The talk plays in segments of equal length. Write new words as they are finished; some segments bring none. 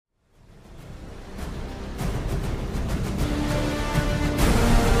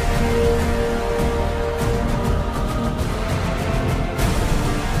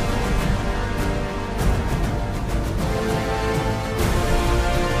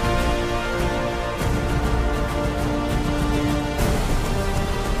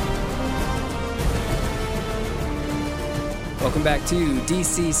Welcome back to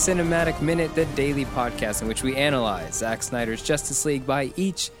DC Cinematic Minute, the daily podcast in which we analyze Zack Snyder's Justice League by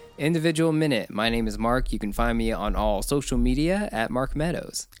each individual minute. My name is Mark. You can find me on all social media at Mark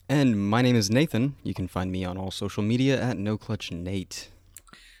Meadows. And my name is Nathan. You can find me on all social media at NoClutchNate.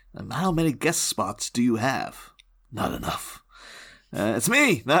 And how many guest spots do you have? Not enough. It's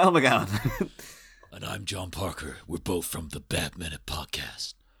me, Niall McGowan. And I'm John Parker. We're both from the Bat Minute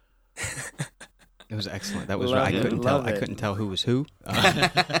podcast. It was excellent. That was right. I couldn't tell who was who.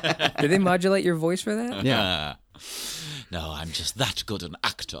 Did they modulate your voice for that? Yeah. No, I'm just that good an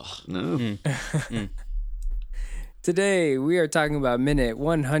actor. No. Today, we are talking about minute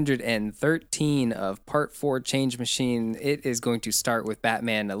 113 of Part 4 Change Machine. It is going to start with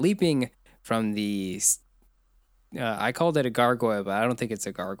Batman leaping from the... I called it a gargoyle, but I don't think it's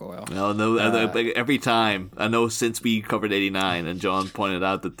a gargoyle. No, every time. I know since we covered 89, and John pointed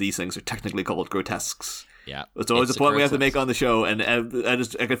out that these things are technically called grotesques. Yeah. It's always a point we have to make on the show, and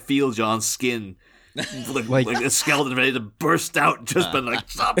I could feel John's skin... like a skeleton ready to burst out, just been like,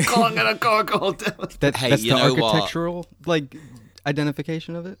 stop calling it a gargoyle. That's the architectural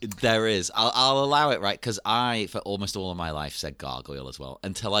identification of it? There is. I'll allow it, right? Because I, for almost all of my life, said gargoyle as well,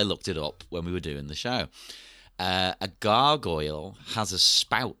 until I looked it up when we were doing the show. A gargoyle has a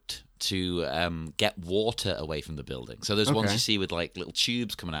spout to get water away from the building. So there's ones you see with like little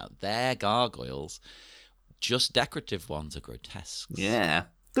tubes coming out. They're gargoyles. Just decorative ones are grotesques. Yeah.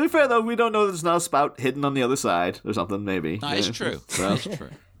 To be fair, though, we don't know there's not a spout hidden on the other side or something, maybe. That is true. That is true.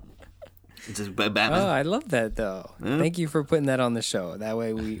 It's just Batman. Oh, I love that, though. Yeah. Thank you for putting that on the show. That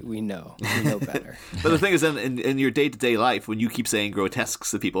way we know. We know better. But the thing is, in your day-to-day life, when you keep saying grotesques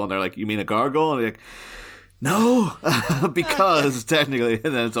to people, and they're like, you mean a gargoyle? And you're like... No, because technically,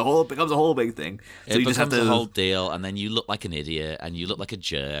 and then becomes a whole big thing. So it becomes a whole deal, and then you look like an idiot, and you look like a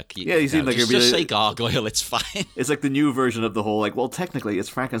jerk. You seem like just say gargoyle, it's fine. It's like the new version of the whole, like, well, technically, it's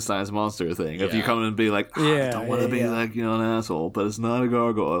Frankenstein's monster thing. If you come and be like, I don't want to be like, an asshole, but it's not a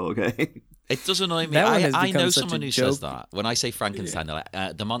gargoyle, okay? It does annoy me. I know someone who says that. When I say Frankenstein, they're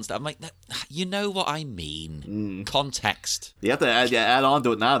like, the monster. I'm like, you know what I mean. Context. You have to add on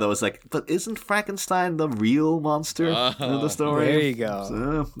to it now, though. It's like, but isn't Frankenstein the real monster in the story? There you go.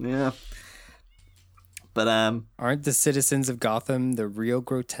 So, yeah. But, aren't the citizens of Gotham the real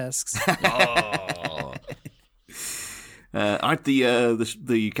grotesques? Aren't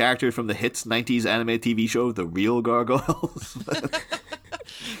the character from the hits 90s animated TV show the real gargoyles?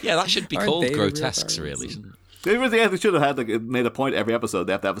 Yeah, that should be called grotesques, really. They should have had made a point every episode.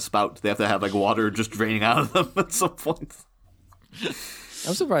 They have to have a spout. They have to have water just draining out of them at some point.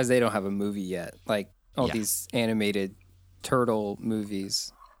 I'm surprised they don't have a movie yet. Like all these animated turtle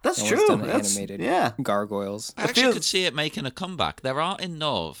movies. That's true. Animated gargoyles. I actually could see it making a comeback. There aren't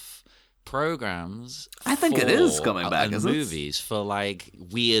enough programs. I think it is coming back. And movies for like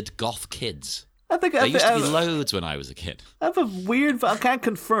weird goth kids. There used to be loads when I was a kid. I have a weird... I can't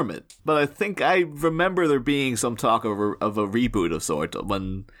confirm it, but I think I remember there being some talk of a reboot of sort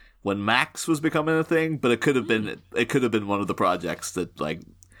when Max was becoming a thing, but it could have been one of the projects that like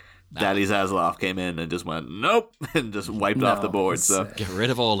Daddy Zaslav came in and just went nope and just wiped off the board. So get rid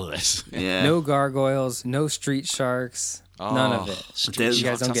of all of this. Yeah. No gargoyles, no street sharks. None of it. You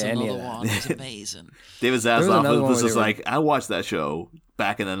guys don't get any of that. It's amazing. David Zaslav was just like, I watched that show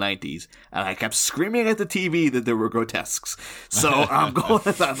back in the 90s, and I kept screaming at the TV that there were grotesques. So I'm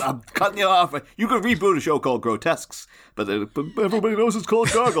cutting you off. You could reboot a show called Grotesques, but everybody knows it's called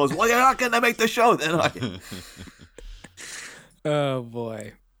Gargoyles. Well, you're not going to make the show then. Oh,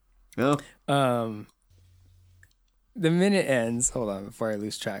 boy. Yeah. The minute ends. Hold on, before I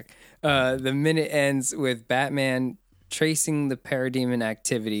lose track. The minute ends with Batman tracing the parademon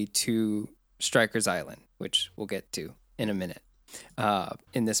activity to Stryker's Island, which we'll get to in a minute.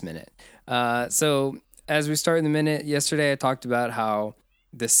 In this minute. So as we start in the minute, yesterday I talked about how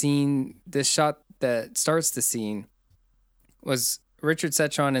this shot that starts the scene was Richard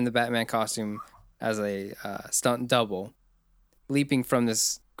Setron in the Batman costume as a stunt double leaping from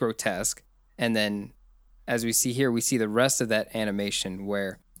this grotesque. And then as we see here, we see the rest of that animation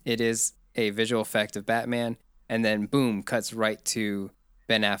where it is a visual effect of Batman, and then boom, cuts right to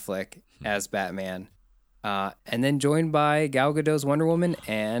Ben Affleck as Batman. And then joined by Gal Gadot's Wonder Woman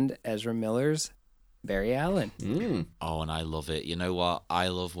and Ezra Miller's Barry Allen. Oh, and I love it. You know what? I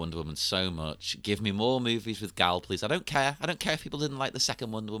love Wonder Woman so much. Give me more movies with Gal, please. I don't care. I don't care if people didn't like the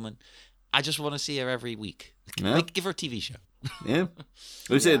second Wonder Woman. I just want to see her every week. Yeah. Give her a TV show. Yeah.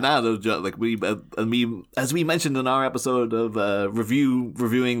 We say it now, though, like as we mentioned in our episode of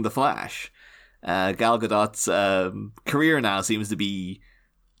reviewing The Flash, Gal Gadot's career now seems to be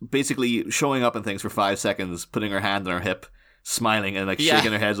basically showing up in things for 5 seconds, putting her hand on her hip, smiling and like Yeah.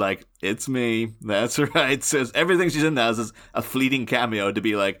 shaking her head like, it's me. That's right. Says everything she's in now is a fleeting cameo to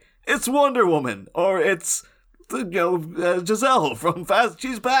be like, it's Wonder Woman or it's Giselle from Fast.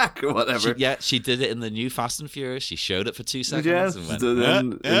 She's back or whatever. She did it in the new Fast and Furious. She showed it for 2 seconds. Yes, And went,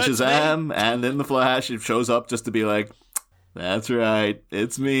 in it's Shazam me." and in the Flash, it shows up just to be like, that's right,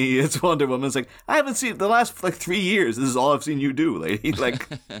 it's me, it's Wonder Woman. It's like, I haven't seen the last like 3 years. This is all I've seen you do, lady. Like,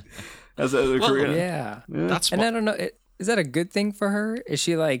 as a career. Yeah. That's And what, I don't know, is that a good thing for her? Is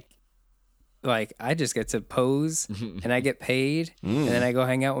she like I just get to pose and I get paid and then I go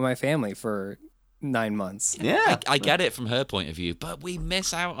hang out with my family for 9 months. Yeah, I get it from her point of view, but we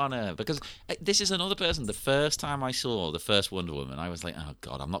miss out on her because this is another person. The first time I saw the first Wonder Woman, I was like, oh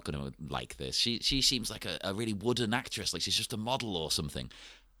God, I'm not going to like this. She seems like a really wooden actress, like she's just a model or something.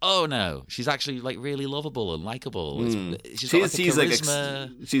 Oh no, she's actually like really lovable and likable. She's got, like, a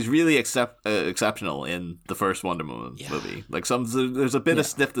charisma. She's really exceptional in the first Wonder Woman movie. Like there's a bit of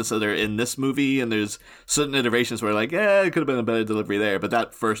stiffness that are in this movie, and there's certain iterations where like, it could have been a better delivery there. But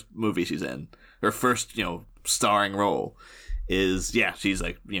that first movie she's in, her first starring role, is she's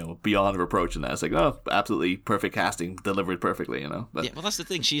like beyond reproach in that. It's like, oh, absolutely perfect casting, delivered perfectly. But Yeah, well, that's the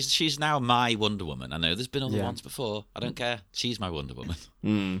thing. She's now my Wonder Woman. I know there's been other ones before. I don't care. She's my Wonder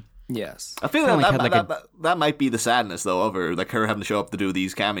Woman. Yes. I feel Kinda like like that might be the sadness though of her, like her having to show up to do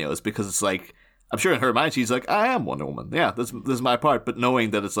these cameos, because it's like, I'm sure in her mind she's like, I am Wonder Woman. Yeah, this is my part. But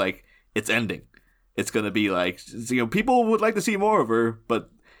knowing that it's like, it's ending, it's gonna be like, people would like to see more of her, but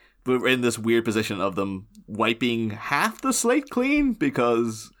we're in this weird position of them wiping half the slate clean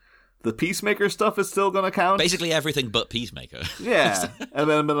because the Peacemaker stuff is still going to count. Basically everything but Peacemaker. Yeah. And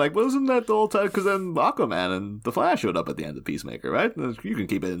then I've been like, well, isn't that the whole time? Because then Aquaman and The Flash showed up at the end of Peacemaker, right? You can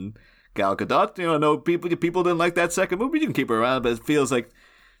keep it in Gal Gadot. No, people didn't like that second movie. You can keep her around, but it feels like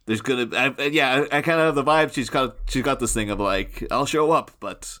there's going to... I kind of have the vibe. She's got this thing of like, I'll show up,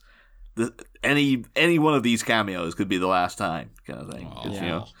 but... any one of these cameos could be the last time, kind of thing.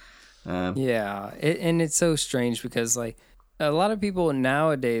 And it's so strange because like a lot of people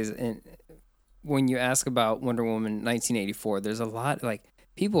nowadays, and when you ask about Wonder Woman 1984, there's a lot like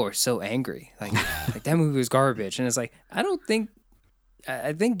people are so angry, like that movie was garbage, and it's like I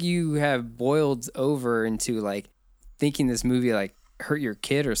think you have boiled over into like thinking this movie like hurt your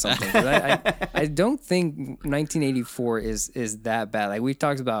kid or something. I don't think 1984 is that bad. Like we've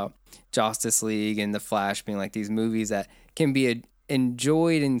talked about Justice League and The Flash being like these movies that can be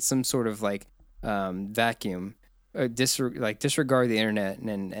enjoyed in some sort of like vacuum, disregard the internet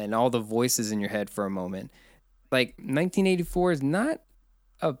and all the voices in your head for a moment. Like 1984 is not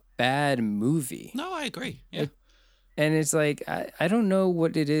a bad movie. No, I agree. Yeah. And it's like I don't know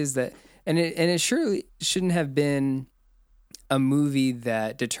what it is that, and it surely shouldn't have been a movie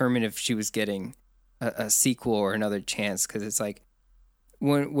that determined if she was getting a sequel or another chance, because it's like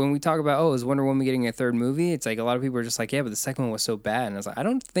when we talk about is Wonder Woman getting a third movie, it's like a lot of people are just like, yeah, but the second one was so bad, and I was like, I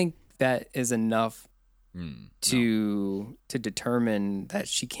don't think that is enough to determine that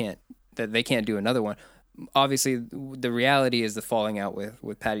they can't do another one. Obviously, the reality is the falling out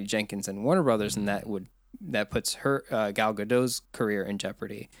with Patty Jenkins and Warner Brothers, and that puts her Gal Gadot's career in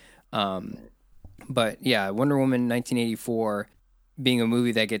jeopardy. But yeah, Wonder Woman 1984 being a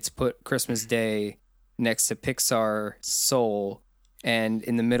movie that gets put Christmas Day next to Pixar Soul and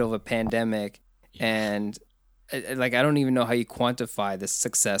in the middle of a pandemic, and like I don't even know how you quantify the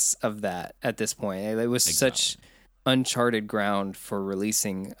success of that at this point. It was such uncharted ground for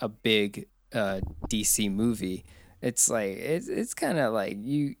releasing a big DC movie. It's like it's kind of like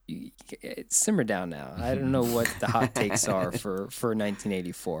you simmer down now. I don't know what the hot takes are for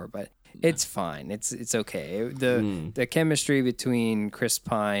 1984, but it's fine. It's okay. The chemistry between Chris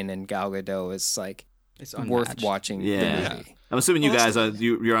Pine and Gal Gadot is like It's worth unmatched. watching the movie. I'm assuming you guys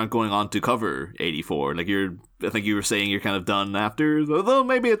you're going on to cover 84. Like I think you were saying you're kind of done after. Although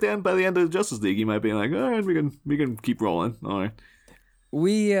maybe by the end of Justice League, you might be like, all right, we can keep rolling. All right.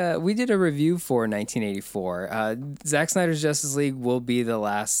 We did a review for 1984. Zack Snyder's Justice League will be the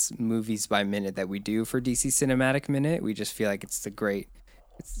last movies by minute that we do for DC Cinematic Minute. We just feel like it's the great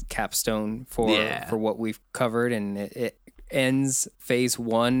capstone for what we've covered, and it ends phase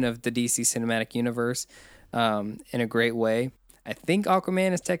 1 of the DC Cinematic Universe in a great way. I think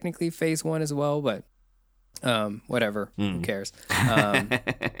Aquaman is technically phase 1 as well, but whatever, who cares?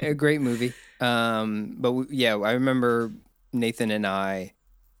 A great movie. I remember Nathan and I,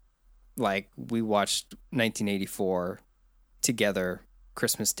 like, we watched 1984 together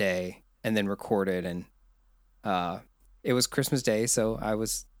Christmas Day and then recorded, and it was Christmas Day, so I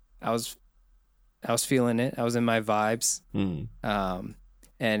was feeling it. I was in my vibes.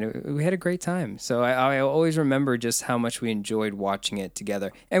 and we had a great time. So I always remember just how much we enjoyed watching it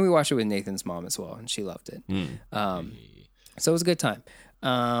together, and we watched it with Nathan's mom as well, and she loved it. So it was a good time.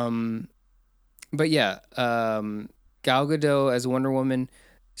 But yeah, Gal Gadot as Wonder Woman,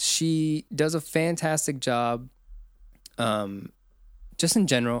 she does a fantastic job. Just in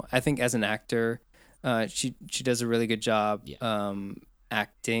general, I think as an actor, she does a really good job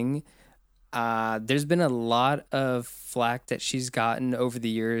acting. There's been a lot of flack that she's gotten over the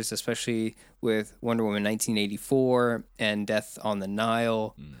years, especially with Wonder Woman 1984 and Death on the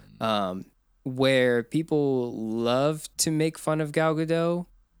Nile, where people love to make fun of Gal Gadot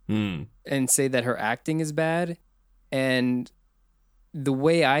and say that her acting is bad. And the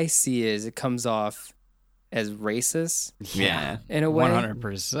way I see it is it comes off as racist. Yeah. In a way.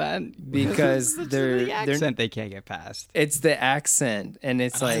 100%. Because the accent they can't get past. It's the accent. And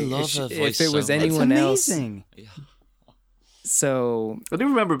it's I like, love her voice if it was so much. anyone It's else. amazing. So I do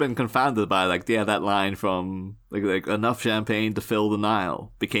remember being confounded by that line from like enough champagne to fill the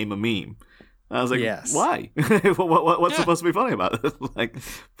Nile became a meme. And I was like, Yes. why? What's supposed to be funny about it?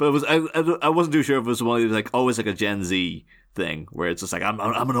 But it was I wasn't too sure if it was one of these always like a Gen Z thing where it's just like I'm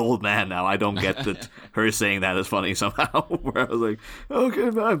an old man now. I don't get that her saying that is funny somehow. Where I was like, okay,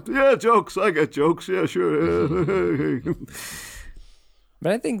 man, yeah, jokes. I get jokes. Yeah, sure.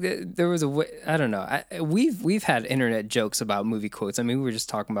 But I think that there was a way, I don't know. We've had internet jokes about movie quotes. I mean, we were just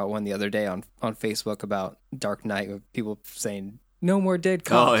talking about one the other day on Facebook about Dark Knight with people saying no more dead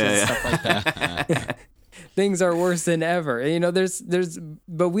cops and stuff like that. Things are worse than ever. You know,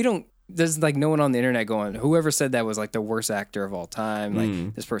 but we don't. There's like no one on the internet going, whoever said that was like the worst actor of all time.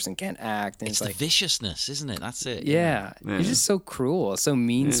 Like this person can't act. And It's it's the like viciousnness, isn't it? That's it. yeah, it's just so cruel, so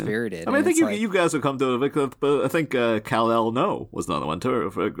mean spirited. I mean, I think you guys have come to it, but I think Kal-El No was another one too.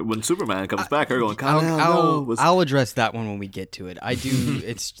 When Superman comes back, her going Kal-El No was... I'll address that one when we get to it. I do.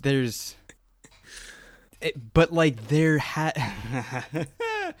 But like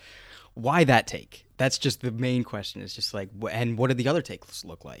why that take? That's just the main question. It's just like, and what did the other takes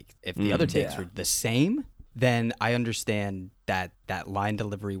look like? If the other takes were the same, then I understand that line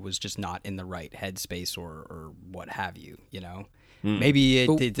delivery was just not in the right headspace or what have you. You know, maybe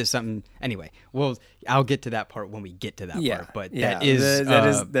it did something. Anyway, well, I'll get to that part when we get to that part. But that is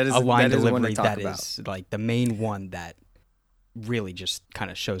a line delivery that is like the main one that really just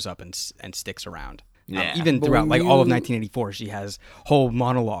kind of shows up and sticks around. Yeah. Even throughout like all of 1984, she has whole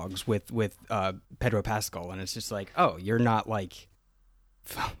monologues with Pedro Pascal, and it's just like, oh, you're not like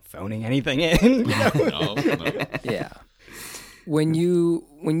phoning anything in. No. Yeah. When you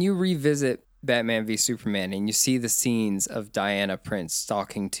revisit Batman v Superman and you see the scenes of Diana Prince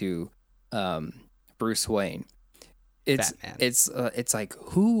talking to Bruce Wayne, it's like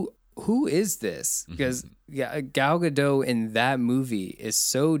who is this? Because Gal Gadot in that movie is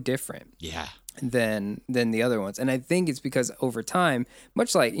so different. Yeah. Than the other ones. And I think it's because over time,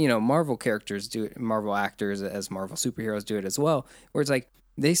 much like, you know, Marvel characters do it, Marvel actors as Marvel superheroes do it as well, where it's like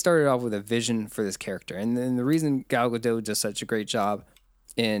they started off with a vision for this character. And then the reason Gal Gadot does such a great job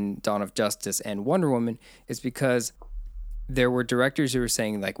in Dawn of Justice and Wonder Woman is because there were directors who were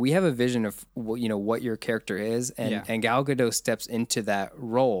saying like, we have a vision of what your character is. And Gal Gadot steps into that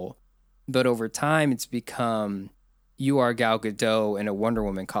role. But over time it's become, you are Gal Gadot in a Wonder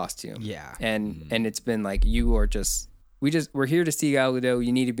Woman costume. Yeah. And it's been like, we're here to see Gal Gadot.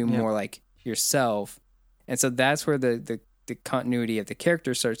 You need to be more like yourself. And so that's where the continuity of the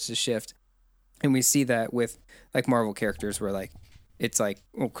character starts to shift. And we see that with like Marvel characters where like, it's like,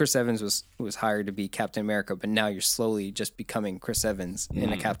 well, Chris Evans was hired to be Captain America, but now you're slowly just becoming Chris Evans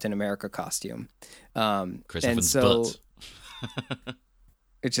in a Captain America costume. Chris Evans' butt.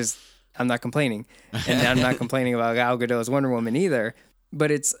 It's just, I'm not complaining, and I'm not complaining about Gal Gadot's Wonder Woman either. But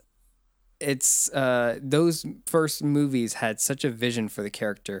it's those first movies had such a vision for the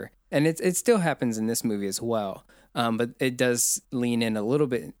character, and it still happens in this movie as well. But it does lean in a little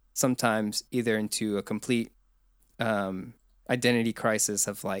bit sometimes, either into a complete identity crisis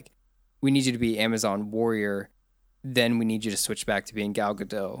of like, we need you to be Amazon warrior, then we need you to switch back to being Gal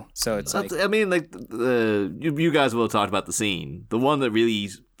Gadot. So it's like, I mean, like you guys will have talked about the scene. The one that really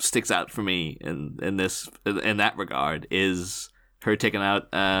sticks out for me in that regard is her taking out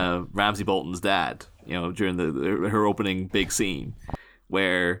Ramsay Bolton's dad. You know, during her opening big scene,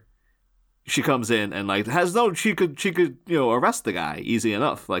 where she comes in and like she could arrest the guy easy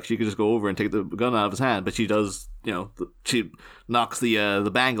enough. Like she could just go over and take the gun out of his hand, but she does. You know, she knocks the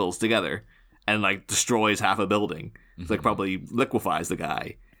bangles together and like destroys half a building. It's like probably liquefies the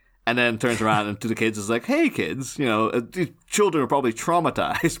guy. And then turns around and to the kids is like, "Hey, kids, these children are probably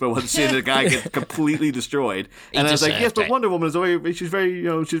traumatized by what seeing the guy get completely destroyed." And I was like, "Yes, but Wonder Woman is she's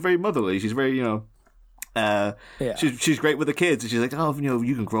very motherly. She's very, she's great with the kids." And she's like, "Oh,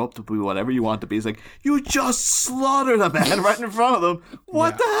 you can grow up to be whatever you want to be." It's like, you just slaughtered a man right in front of them.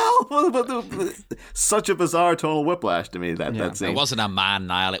 What the hell? Such a bizarre tonal whiplash to me that scene. It wasn't a man,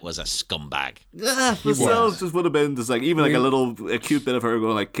 Niall. It was a scumbag. Yeah, but still, it just would have been just like even like a cute bit of her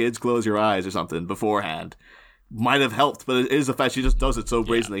going like, "Kids, close your eyes" or something beforehand. Might have helped, but it is the fact she just does it so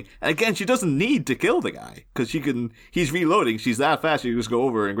brazenly. And again, she doesn't need to kill the guy because he's reloading. She's that fast. She can just go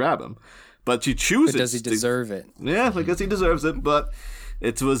over and grab him. But she chooses. But does he deserve it? Yeah, I guess he deserves it. But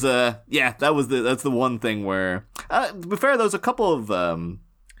it was that's the one thing where to be fair, there was a couple of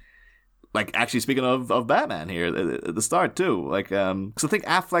actually speaking of Batman here at the start too. Because I think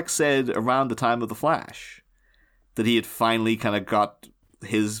Affleck said around the time of the Flash that he had finally kind of got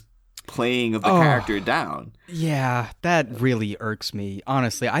his playing of the character down. Yeah, that really irks me.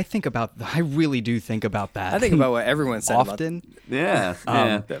 Honestly, I really do think about that. I think about what everyone said often. Yeah.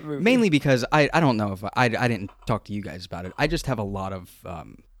 Mainly because I don't know if I didn't talk to you guys about it. I just have a lot of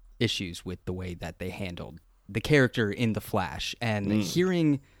issues with the way that they handled the character in The Flash, and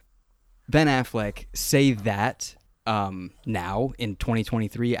hearing Ben Affleck say that now in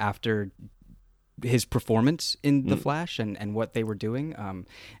 2023 after his performance in The Flash and what they were doing,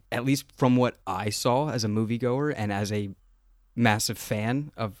 at least from what I saw as a moviegoer and as a massive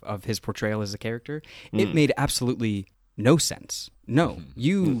fan of his portrayal as a character, it made absolutely no sense. No,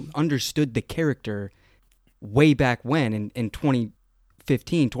 you understood the character way back when in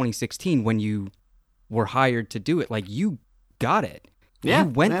 2015, 2016, when you were hired to do it. Like, you got it. Yeah, you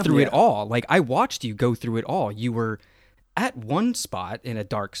went through it all. Like, I watched you go through it all. You were at one spot in a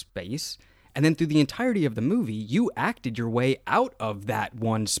dark space, and then through the entirety of the movie, you acted your way out of that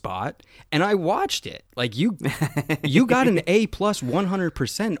one spot, and I watched it. Like, you got an A+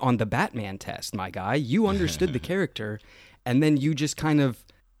 100% on the Batman test, my guy. You understood the character, and then you just kind of,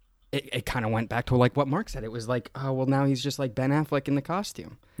 it kind of went back to like what Mark said. It was like, oh, well, now he's just like Ben Affleck in the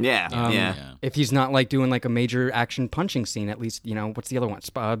costume. Yeah. If he's not like doing like a major action punching scene, at least, what's the other one?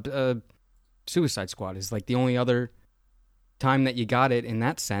 Suicide Squad is like the only other time that you got it in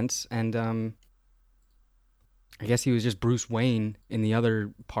that sense. And I guess he was just Bruce Wayne in the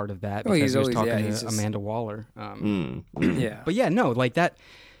other part of that because he was talking to Amanda Waller. Yeah. But yeah, no, like that,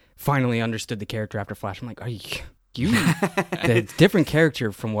 finally understood the character after Flash. I'm like, are you the different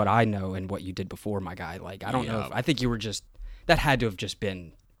character from what I know and what you did before, my guy. Like, I don't know. I think you were just, that had to have just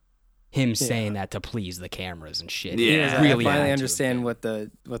been him saying that to please the cameras and shit. Yeah, really I finally understand what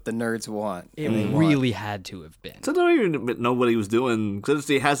the nerds want. It really had to have been. So I don't even know what he was doing, because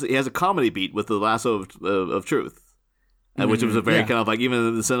he has a comedy beat with the lasso of truth, which was a very kind of like, even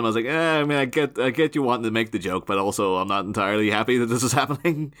in the cinema, I was like, I mean, I get you wanting to make the joke, but also I'm not entirely happy that this is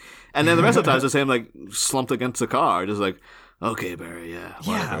happening. And then the rest of the time, it's just him like slumped against the car, just like, okay, Barry,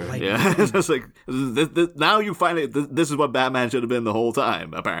 whatever. It's just like, now you finally, this is what Batman should have been the whole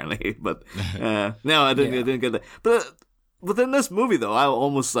time, apparently. But no, I didn't get that. But within this movie, though, I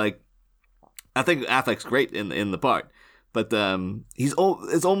almost like, I think Affleck's great in the part, but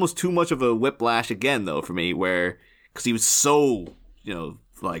it's almost too much of a whiplash again, though, for me, where, because he was so,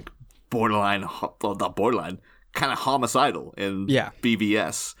 like borderline, well, not borderline, kind of homicidal in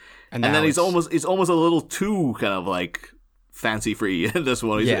BVS, and then he's almost a little too kind of like fancy free in this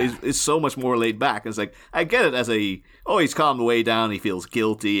one. He's so much more laid back. It's like, I get it as he's calmed way down, he feels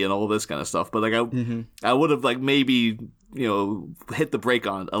guilty and all this kind of stuff, but like I would have like maybe hit the brake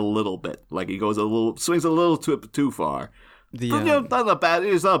on it a little bit. Like he swings a little too far. But not bad.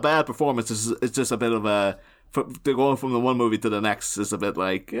 It's not a bad performance. It's just a bit of going from the one movie to the next is a bit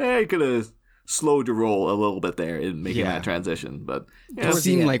like, he could have slowed your roll a little bit there in making that transition. But it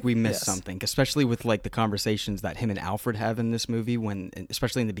seemed like we missed something, especially with like the conversations that him and Alfred have in this movie,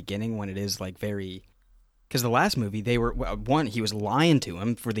 especially in the beginning, when it is like very, because the last movie he was lying to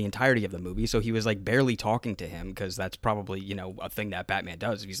him for the entirety of the movie, so he was like barely talking to him, because that's probably a thing that Batman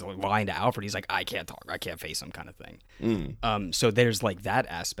does. If he's like lying to Alfred, he's like, I can't talk, I can't face him, kind of thing. So there's like that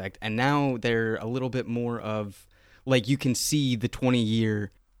aspect, and now they're a little bit more of like, you can see the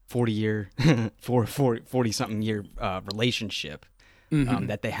 20-year 40-something year relationship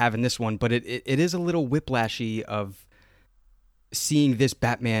that they have in this one, but it is a little whiplashy of seeing this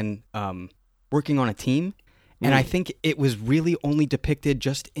Batman working on a team, and I think it was really only depicted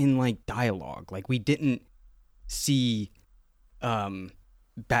just in like dialogue. Like, we didn't see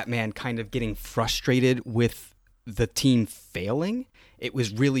Batman kind of getting frustrated with the team failing. It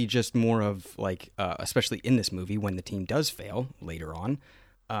was really just more of like, especially in this movie when the team does fail later on,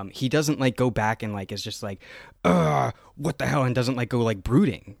 he doesn't like go back and like is just like, what the hell, and doesn't like go like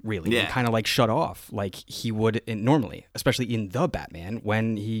brooding really, and kind of like shut off like he would normally, especially in the Batman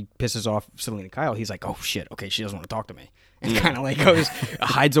when he pisses off Selena Kyle. He's like, oh shit, okay, she doesn't want to talk to me, and kind of like goes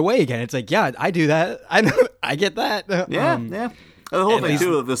hides away again. It's like, yeah, I do that. I know, I get that. Yeah. And the whole thing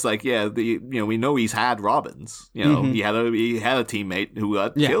too of this, like, we know he's had Robins. You know, he had a teammate who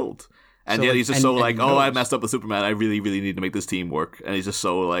got killed. And so, yet he's just I messed up with Superman. I really, really need to make this team work. And he's just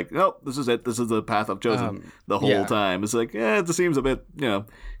so like, no, this is it. This is the path I've chosen the whole time. It's like, it just seems a bit,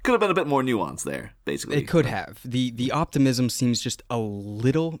 could have been a bit more nuance there, basically. It could have. The optimism seems just a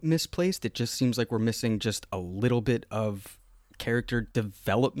little misplaced. It just seems like we're missing just a little bit of character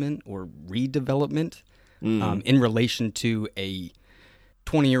development or redevelopment in relation to a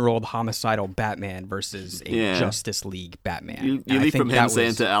 20-year-old homicidal Batman versus a Justice League Batman. You leap from him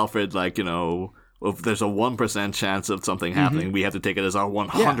saying to Alfred, like, if there's a 1% chance of something happening, we have to take it as our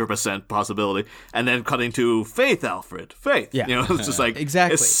 100% possibility. And then cutting to Faith, Alfred. Faith. Yeah. It's just like,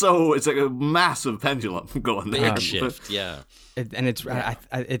 exactly. It's like a massive pendulum going there. Big shift, yeah. And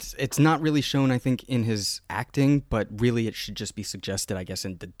it's not really shown, I think, in his acting, but really it should just be suggested, I guess,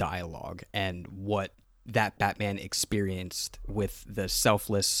 in the dialogue and what that Batman experienced with the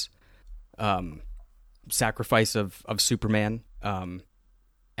selfless sacrifice of Superman,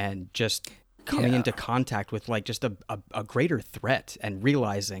 and just coming into contact with like just a greater threat and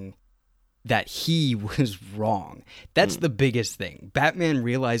realizing that he was wrong. That's the biggest thing. Batman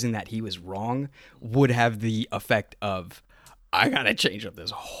realizing that he was wrong would have the effect of, I gotta change up this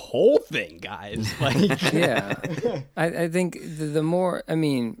whole thing, guys. Like, I think the more, I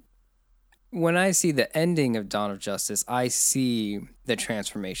mean, when I see the ending of Dawn of Justice, I see the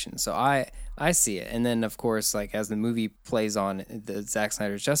transformation. So I see it. And then, of course, like as the movie plays on, the Zack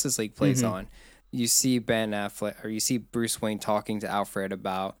Snyder's Justice League plays on, you see Ben Affleck, or you see Bruce Wayne talking to Alfred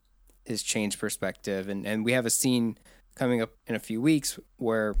about his changed perspective. And we have a scene coming up in a few weeks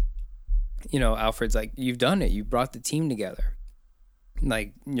where, Alfred's like, you've done it. You brought the team together.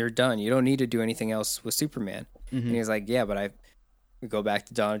 Like, you're done. You don't need to do anything else with Superman. And he's like, yeah, but we go back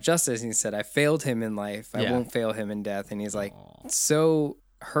to Dawn of Justice, and he said, I failed him in life. I won't fail him in death. And he's like, so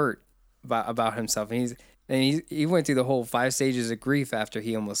hurt about himself. And he went through the whole 5 stages of grief after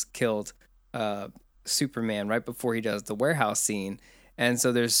he almost killed Superman right before he does the warehouse scene. And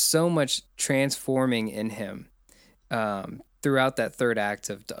so there's so much transforming in him throughout that third act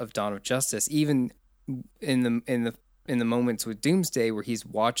of Dawn of Justice, even in the moments with Doomsday where he's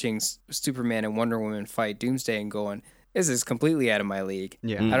watching Superman and Wonder Woman fight Doomsday and going, this is completely out of my league.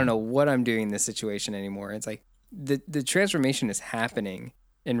 Yeah. I don't know what I'm doing in this situation anymore. It's like the transformation is happening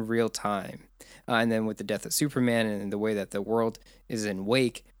in real time. And then with the death of Superman and the way that the world is in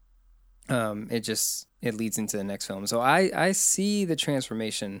wake, it leads into the next film. So I see the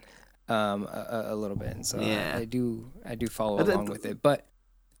transformation a little bit. And so I do follow along with it. But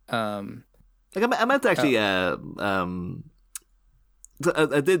I meant to actually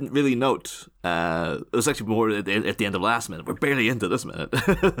I didn't really note. It was actually more at the end of last minute. We're barely into this minute.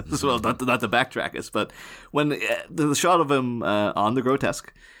 Well, not to backtrack us, but when the shot of him on the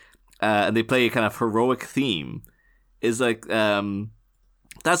Grotesque, and they play a kind of heroic theme, is like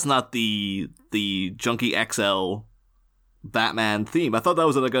that's not the Junkie XL Batman theme. I thought that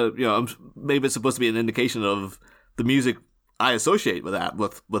was like maybe it's supposed to be an indication of the music I associate with that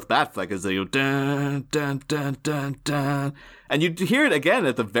with Batfleck, is the dun dun dun dun dun, and you hear it again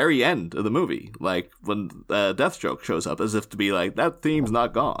at the very end of the movie, like when Deathstroke shows up, as if to be like, that theme's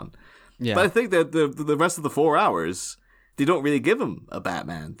not gone. Yeah. But I think that the rest of the 4 hours, they don't really give him a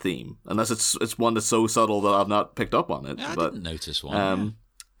Batman theme, unless it's one that's so subtle that I've not picked up on it. Yeah, but I didn't notice one.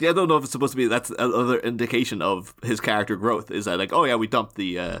 I don't know if it's supposed to be, that's another indication of his character growth, is that like, oh yeah, we dumped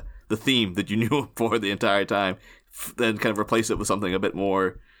the theme that you knew him for the entire time, then kind of replace it with something a bit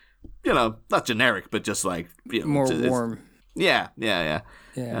more, not generic, but just like, more warm. Yeah.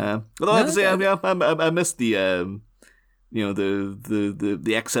 Although I have to say, I missed the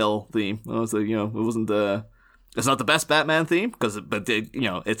the XL theme. I was like, it wasn't it's not the best Batman theme, but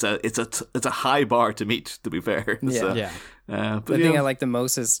it's a high bar to meet, to be fair. Yeah. So, but the thing I like the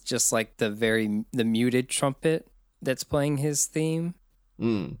most is just like the muted trumpet that's playing his theme.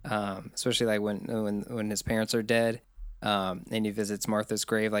 Especially like when his parents are dead, and he visits Martha's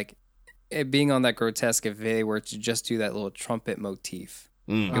grave, like it being on that Grotesque, if they were to just do that little trumpet motif,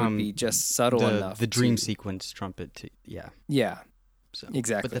 it would be just subtle enough. The dream sequence trumpet, yeah, so,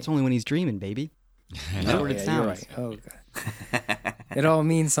 exactly. But that's only when he's dreaming, baby. That's what it sounds. You're right. Oh, God. It all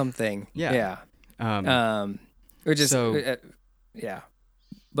means something. Yeah. Which is yeah,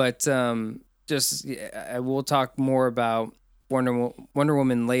 but I will talk more about Wonder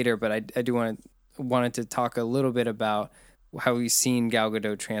Woman later, but I do wanted to talk a little bit about how we've seen Gal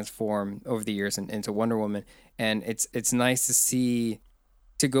Gadot transform over the years into Wonder Woman, and it's nice to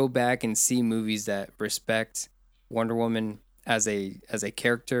go back and see movies that respect Wonder Woman as a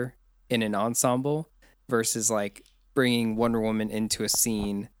character in an ensemble versus like bringing Wonder Woman into a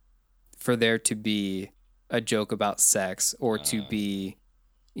scene for there to be a joke about sex or to be,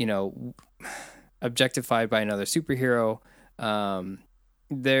 objectified by another superhero.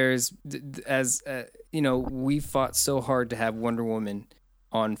 We fought so hard to have Wonder Woman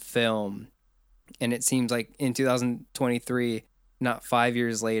on film, and it seems like in 2023, not 5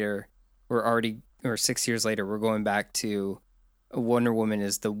 years later, or 6 years later, we're going back to Wonder Woman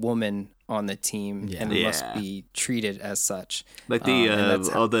is the woman on the team and must be treated as such. Like the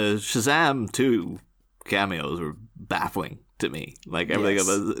Shazam 2 cameos were baffling to me. Like everything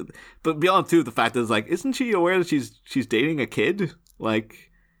about, but beyond too, the fact is like, isn't she aware that she's dating a kid?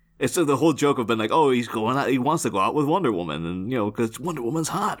 Like, it's the whole joke of been like, oh, he wants to go out with Wonder Woman, and because Wonder Woman's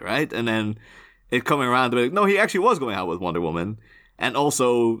hot, right? And then it coming around to be like, no, he actually was going out with Wonder Woman, and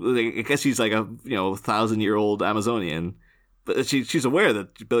also like, I guess she's like a 1,000-year-old Amazonian. But she's aware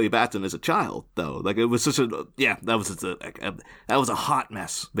that Billy Batson is a child, though. Like, it was such that was a hot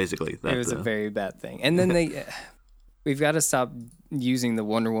mess, basically. It was a very bad thing. And then we've got to stop using the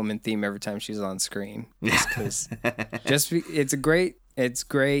Wonder Woman theme every time she's on screen. It's great.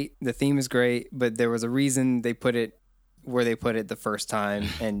 The theme is great, but there was a reason they put it where they put it the first time.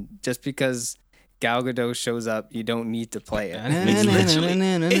 And just because Gal Gadot shows up, you don't need to play it.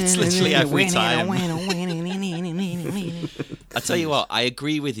 It's literally every time. I tell you what, I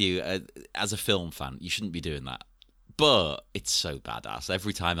agree with you. As a film fan, you shouldn't be doing that. But it's so badass.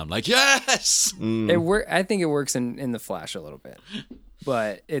 Every time I'm like, yes! I think it works in The Flash a little bit.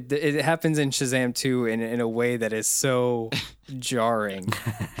 But it happens in Shazam 2 in a way that is so jarring.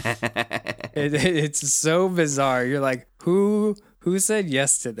 It's so bizarre. You're like, who said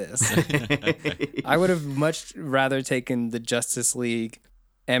yes to this? I would have much rather taken the Justice League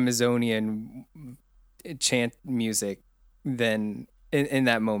Amazonian chant music than in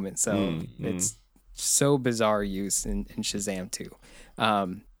that moment. So it's so bizarre use in Shazam 2.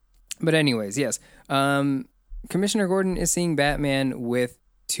 But anyways, yes. Commissioner Gordon is seeing Batman with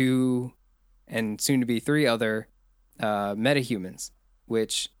 2 and soon to be 3 other metahumans,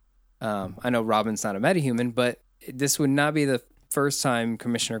 which I know Robin's not a metahuman, but this would not be the first time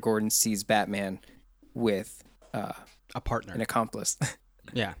Commissioner Gordon sees Batman with a partner, an accomplice.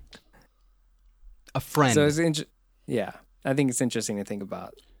 Yeah. A friend. So I think it's interesting to think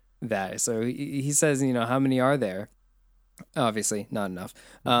about that. So he says, how many are there? Obviously, not enough.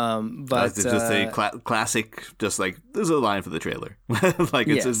 But it's just a classic. Just like there's a line for the trailer. Like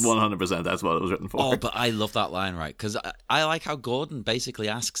it's just 100%. That's what it was written for. Oh, but I love that line, right? Because I like how Gordon basically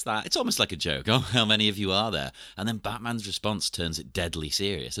asks that. It's almost like a joke. Oh, how many of you are there? And then Batman's response turns it deadly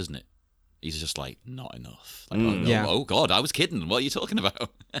serious, isn't it? He's just like, not enough. Like, oh God, I was kidding. What are you talking about?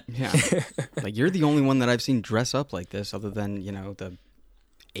 Yeah, like you're the only one that I've seen dress up like this, other than the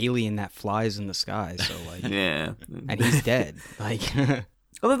alien that flies in the sky. So like, yeah, and he's dead. Like,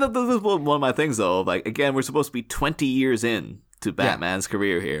 well, that was one of my things though. Like again, we're supposed to be 20 years in to Batman's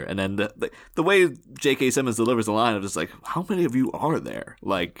career here, and then the way J.K. Simmons delivers the line of just like, how many of you are there?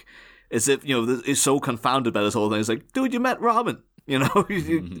 Like, as if is so confounded by this whole thing. It's like, dude, you met Robin.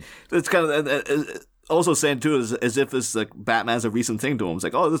 It's kind of also saying too as if it's like Batman's a recent thing to him. It's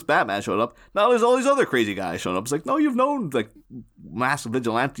like, oh, this Batman showed up. Now there's all these other crazy guys showing up. It's like, no, you've known like massive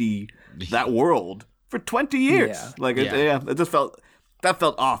vigilante that world for 20 years. Yeah. Like it just felt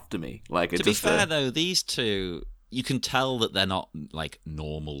off to me. Like to be fair though, these two, you can tell that they're not like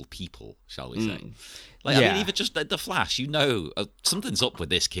normal people, shall we say? Like I mean, even just the Flash, something's up with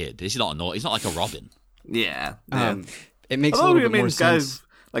this kid. He's not like a Robin. Yeah. It makes a little bit more sense.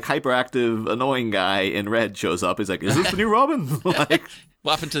 Like hyperactive, annoying guy in red shows up. He's like, "Is this the new Robin?" Like,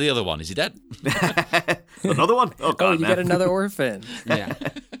 what happened to the other one? Is he dead? Another one? Oh God! You got another orphan. Yeah.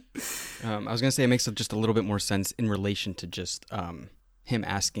 I was gonna say it makes just a little bit more sense in relation to just him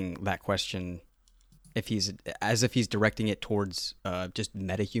asking that question, if he's directing it towards just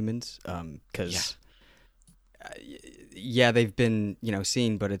metahumans, because. They've been,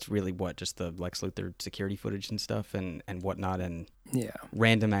 seen, but it's really just the Lex Luthor security footage and stuff and whatnot, and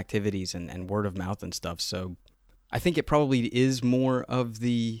random activities and word of mouth and stuff. So I think it probably is more of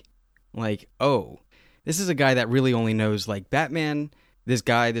the like, oh, this is a guy that really only knows like Batman, this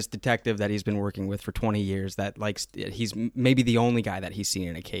detective that he's been working with for 20 years that he's maybe the only guy that he's seen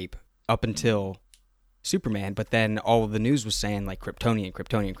in a cape up until Superman, but then all of the news was saying like Kryptonian,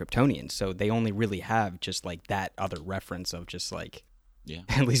 Kryptonian, Kryptonian. So they only really have just like that other reference of just like,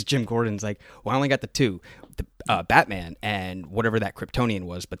 at least Jim Gordon's like, well, I only got the two, the Batman and whatever that Kryptonian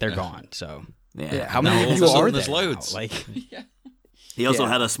was, but they're gone. So how many all of people a sudden are there's there loads. now? Like, He also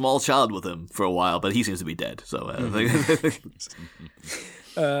had a small child with him for a while, but he seems to be dead. So,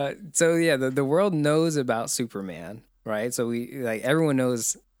 the world knows about Superman, right? So everyone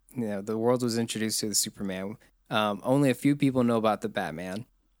knows, the world was introduced to the Superman. Only a few people know about the Batman.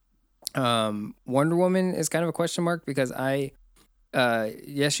 Wonder Woman is kind of a question mark because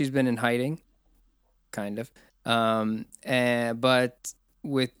yes, she's been in hiding, kind of. But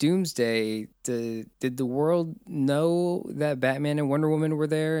with Doomsday, did the world know that Batman and Wonder Woman were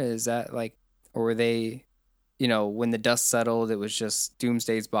there? Is that or were they, when the dust settled, it was just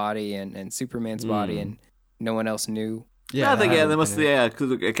Doomsday's body and Superman's body, and no one else knew? Yeah, I think they must. Yeah,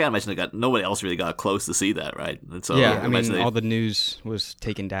 because I can't imagine nobody else really got close to see that, right? And so I mean, all the news was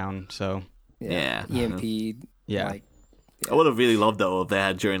taken down. So EMP. Yeah. I would have really loved though if they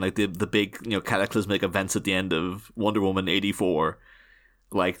had during the big cataclysmic events at the end of Wonder Woman 84,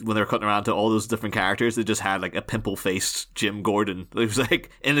 like when they were cutting around to all those different characters, they just had a pimple faced Jim Gordon. It was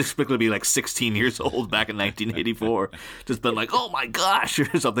inexplicably 16 years old back in 1984, just been oh my gosh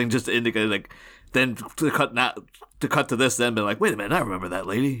or something, just to indicate then to cut to this, then been wait a minute, I remember that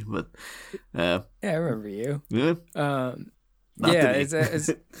lady, but I remember you. Yeah,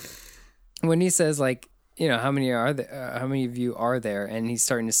 it's when he says how many are there? How many of you are there? And he's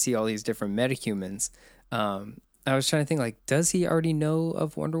starting to see all these different metahumans. I was trying to think, does he already know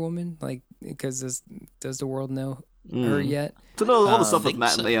of Wonder Woman? Because does the world know her yet? To know all the stuff with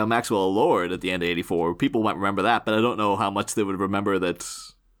Maxwell Lord at the end of 84, people might remember that, but I don't know how much they would remember that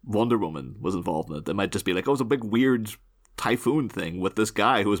Wonder Woman was involved in it. They might just be it was a big weird typhoon thing with this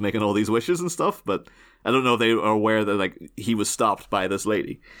guy who was making all these wishes and stuff, but I don't know if they are aware that he was stopped by this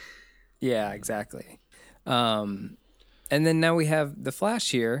lady. Yeah, exactly. And then now we have the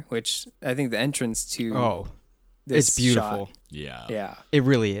Flash here, which I think the entrance to it's beautiful. Shot, yeah, it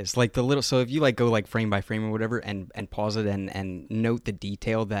really is. So if you go frame by frame or whatever and pause it and note the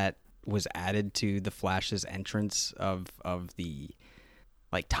detail that was added to the Flash's entrance of the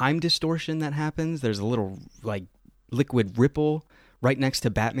time distortion that happens. There's a little liquid ripple right next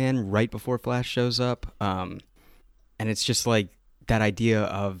to Batman right before Flash shows up, and it's just that idea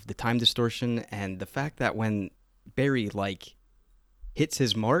of the time distortion and the fact that when Barry hits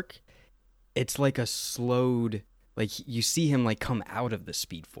his mark, it's a slowed, you see him come out of the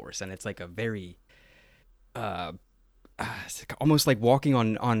Speed Force, and it's a very it's almost like walking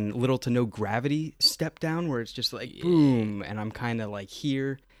on little to no gravity step down, where it's just boom, and I'm kind of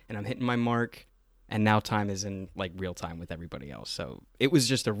here and I'm hitting my mark, and now time is in real time with everybody else. So it was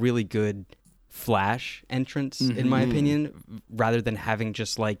just a really good Flash entrance, in my opinion, rather than having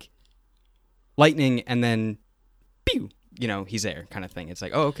just lightning and then pew, he's there kind of thing. It's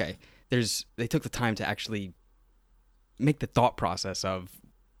oh, okay. They took the time to actually make the thought process of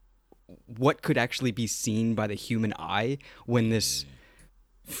what could actually be seen by the human eye when this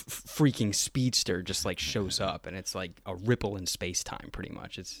freaking speedster just shows up, and it's a ripple in space-time pretty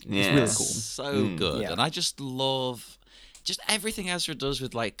much. It's really cool. So good. Yeah. And I just love everything Ezra does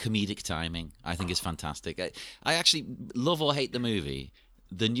with comedic timing. I think is fantastic. I actually love or hate the movie.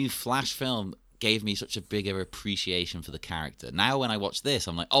 The new Flash film gave me such a bigger appreciation for the character. Now when I watch this,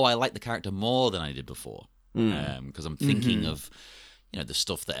 I'm I like the character more than I did before, because I'm thinking of the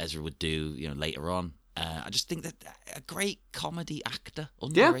stuff that Ezra would do later on. I just think that a great comedy actor,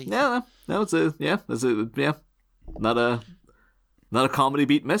 underrated. Not a comedy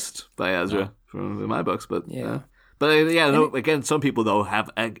beat missed by Ezra in my books, but again, some people though have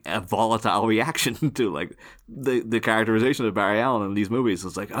a volatile reaction to the characterization of Barry Allen in these movies.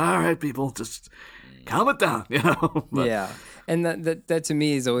 It's all right, people, just calm it down, But, yeah, and that to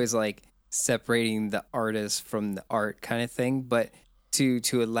me is always separating the artist from the art kind of thing. But to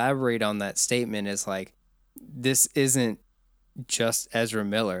elaborate on that statement is this isn't just Ezra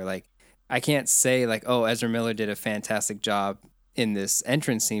Miller. I can't say oh, Ezra Miller did a fantastic job in this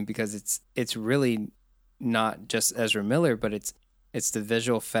entrance scene, because it's really not just Ezra Miller, but it's the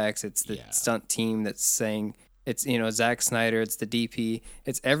visual effects, it's the stunt team that's saying, it's Zack Snyder, it's the DP,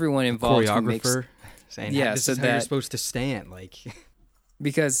 it's everyone involved. Choreographer saying, this is how you're supposed to stand,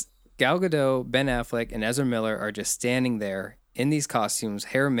 because Gal Gadot, Ben Affleck, and Ezra Miller are just standing there in these costumes,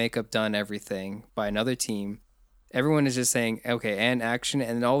 hair, makeup done, everything by another team. Everyone is just saying, okay, and action,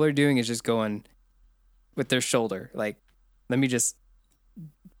 and all they're doing is just going with their shoulder, let me just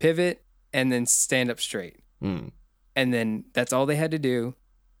pivot and then stand up straight. And then that's all they had to do.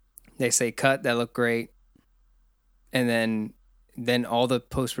 they say cut, that looked great, and then all the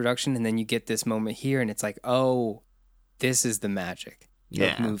post production, and then you get this moment here, and it's like, oh, this is the magic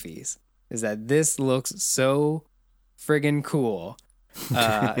of movies. Is that this looks so friggin' cool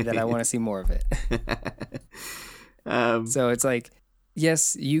that I want to see more of it. So it's like,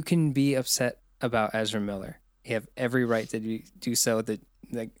 yes, you can be upset about Ezra Miller. You have every right to do so. That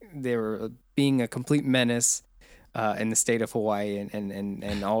they were being a complete menace in the state of Hawaii,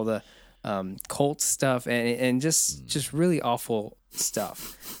 and all the cult stuff and just really awful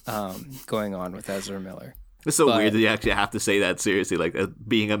stuff going on with Ezra Miller. It's so weird that you actually have to say that seriously, like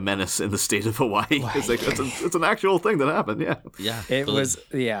being a menace in the state of Hawaii. It's like it's an actual thing that happened. Yeah. It was.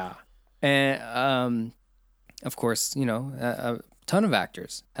 And of course, a ton of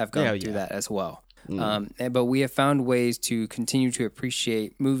actors have gone through that as well. But we have found ways to continue to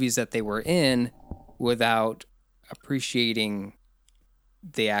appreciate movies that they were in without appreciating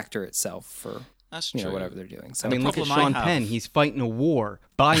the actor itself for whatever they're doing. So I mean, look at Sean Penn. He's fighting a war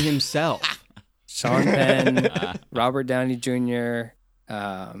by himself. Sean Penn, Robert Downey Jr.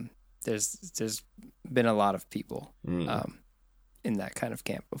 There's been a lot of people in that kind of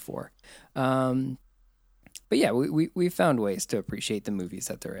camp before. But yeah, we found ways to appreciate the movies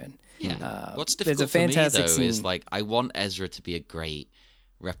that they're in. Yeah. What's difficult for me, though, is like I want Ezra to be a great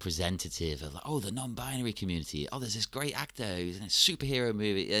representative of the non-binary community. Oh, there's this great actor who's in a superhero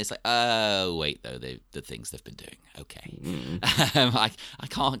movie. And it's like, oh wait, though the things they've been doing. Okay, I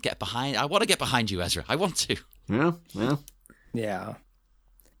can't get behind. I want to get behind you, Ezra. I want to. Yeah.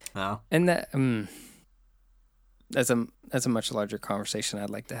 And that's a much larger conversation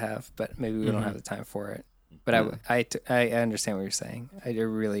I'd like to have, but maybe we don't have the time for it. But I understand what you're saying. I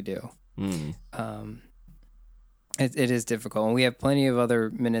really do. It is difficult, and we have plenty of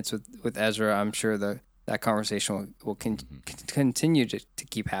other minutes with Ezra. I'm sure that conversation will continue to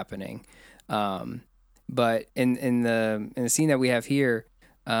keep happening. But in the scene that we have here,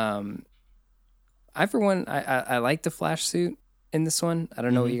 I for one I like the Flash suit in this one. I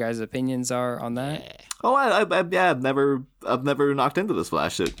don't know what you guys' opinions are on that. Yeah. Oh, I've never knocked into this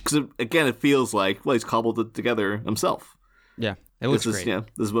Flash suit because again, it feels like he's cobbled it together himself. Yeah, it looks great.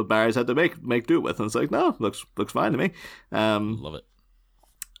 This is what Barry's had to make do with, and it's like, no, looks fine to me. Love it.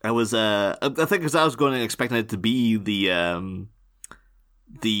 I was I think because I was going and expecting it to be the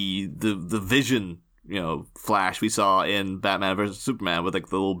Vision, Flash we saw in Batman vs Superman with like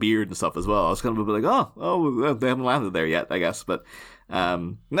the little beard and stuff as well. I was kind of like, oh, they haven't landed there yet, I guess, but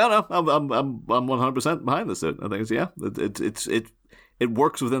no, I'm 100% behind this suit. I think it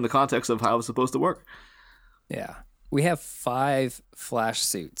works within the context of how it's supposed to work. Yeah, we have 5 Flash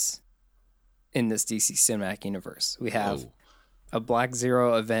suits in this DC Cinematic Universe. We have a Black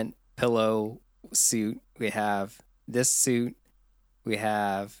Zero event pillow suit. We have this suit. We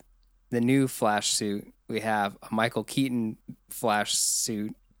have the new Flash suit. We have a Michael Keaton Flash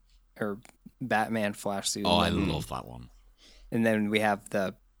suit or Batman Flash suit. Oh, I love that one. And then we have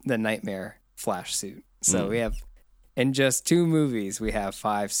the Nightmare Flash suit. So we have, in just 2 movies, we have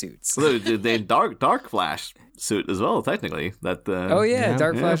 5 suits. The Dark Flash suit as well, technically. Dark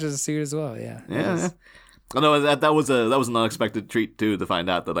Flash is a suit as well. Yeah. Oh, no, that was an unexpected treat too to find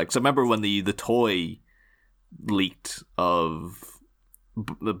out that so remember when the toy leaked of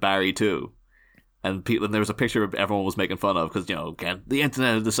the Barry 2, and there was a picture of everyone was making fun of because the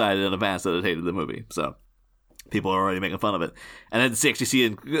internet had decided in advance that it hated the movie, so people are already making fun of it, and then to actually see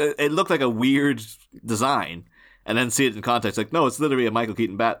it looked like a weird design, and then see it in context, like no, it's literally a Michael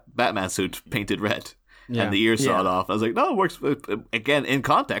Keaton Batman suit painted red. Yeah. And the ears sawed off. I was like, no, it works again in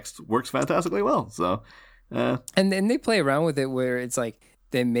context. Works fantastically well. So, and then they play around with it where it's like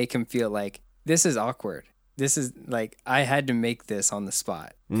they make him feel like this is awkward. This is like I had to make this on the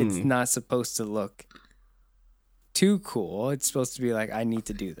spot. It's not supposed to look too cool. It's supposed to be like I need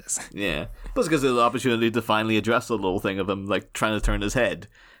to do this. Yeah, plus because of the opportunity to finally address the little thing of him like trying to turn his head.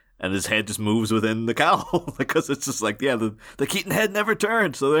 And his head just moves within the cowl because it's just like, the Keaton head never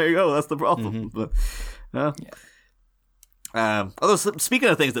turned. So there you go. That's the problem. But, although speaking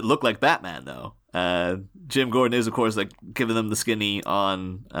of things that look like Batman, though, Jim Gordon is, of course, like giving them the skinny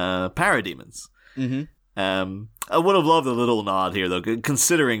on parademons. I would have loved a little nod here, though,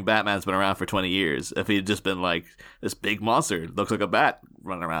 considering Batman's been around for 20 years. If he'd just been like, this big monster looks like a bat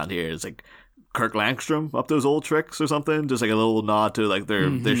running around here. It's like Kirk Langstrom up to his old tricks or something, just like a little nod to like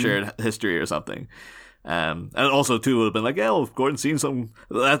their shared history or something. And also too would have been like, Gordon's seen some.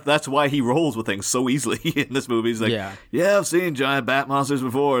 That's why he rolls with things so easily in this movie. He's like, I've seen giant bat monsters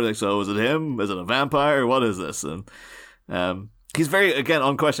before. Like, so is it him? Is it a vampire? What is this? And he's very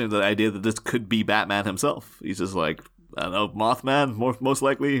unquestioning the idea that this could be Batman himself. He's just like, I don't know, Mothman, most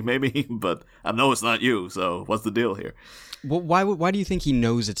likely, maybe, but I know it's not you, so what's the deal here? Well, why do you think he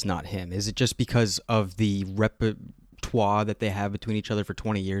knows it's not him? Is it just because of the repertoire that they have between each other for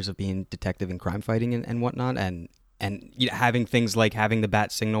 20 years of being detective and crime fighting and whatnot, and having things like having the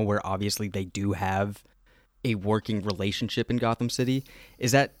bat signal where obviously they do have a working relationship in Gotham City?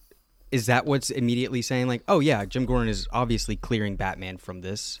 Is that what's immediately saying like, oh yeah, Jim Gordon is obviously clearing Batman from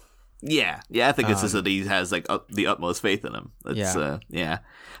this? Yeah, I think it's just that he has like the utmost faith in him. It's, Yeah.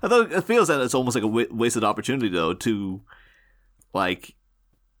 Although it feels that it's almost like a wasted opportunity though to, like,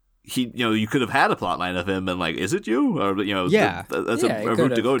 you could have had a plot line of him and like, is it you? Or that's a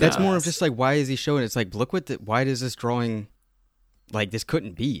route to go down. That's more of just like, why is he showing? It's like, look why does this drawing, like, this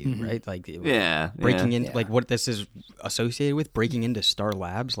couldn't be you, right? Like, breaking in, like, what this is associated with, breaking into Star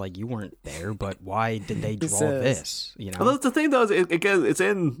Labs. Like, you weren't there, but why did they draw this? You know, well, that's the thing though. It's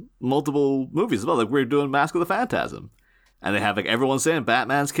in multiple movies as well. Like, we're doing Mask of the Phantasm, and they have like everyone saying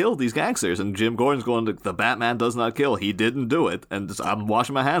Batman's killed these gangsters, and Jim Gordon's going, the Batman does not kill. He didn't do it, and I'm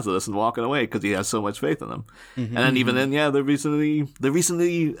washing my hands of this and walking away because he has so much faith in them. And then even then, the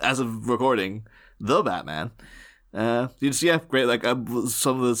recently, as of recording, the Batman. Great. Like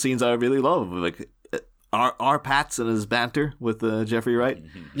some of the scenes I really love, like our Pats and his banter with Jeffrey Wright.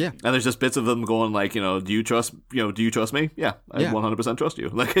 Yeah, and there's just bits of them going like, do you trust me? Yeah, I 100% trust you.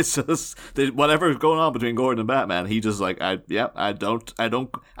 Like, it's just whatever's going on between Gordon and Batman, he just like, I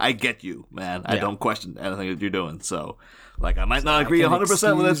get you, man. I don't question anything that you're doing. So, like, I might not agree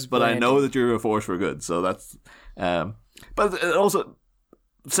 100% with this, but I know that you're a force for good. So that's, but it also.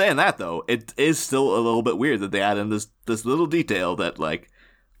 Saying that though, it is still a little bit weird that they add in this little detail that like,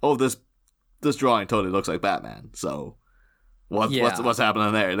 oh, this drawing totally looks like Batman. So what's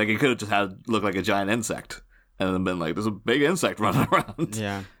happening there? Like, it could have just had look like a giant insect, and then been like, there's a big insect running around.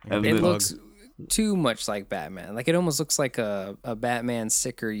 Yeah, and it looks too much like Batman. Like, it almost looks like a Batman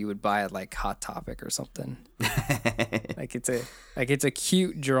sticker you would buy at like Hot Topic or something. like it's a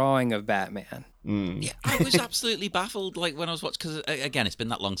cute drawing of Batman. Yeah, I was absolutely baffled. Like, when I was watching, because again, it's been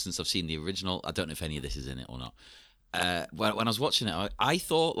that long since I've seen the original. I don't know if any of this is in it or not. When I was watching it, I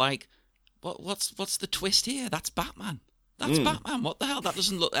thought like, what's the twist here? That's Batman. That's Batman. What the hell? That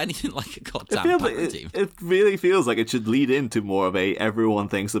doesn't look anything like a goddamn Batman team. It really feels like it should lead into more of a everyone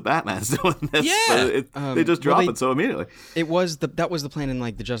thinks that Batman's doing this. Yeah, but they just drop it so immediately. That was the plan in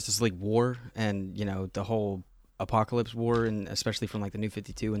like the Justice League War, and the whole Apocalypse War, and especially from like the New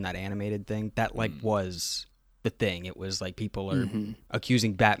 52 and that animated thing. That like was the thing. It was like people are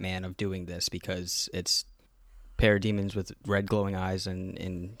accusing Batman of doing this because it's parademons with red glowing eyes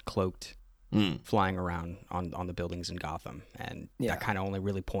and cloaked. Flying around on the buildings in Gotham, and that kind of only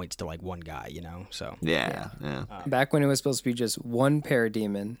really points to like one guy, So back when it was supposed to be just one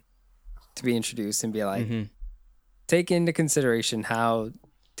parademon to be introduced and be like, take into consideration how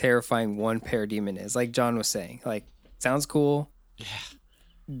terrifying one parademon is. Like John was saying, like, sounds cool. Yeah,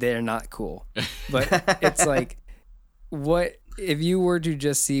 they're not cool, but it's like, what if you were to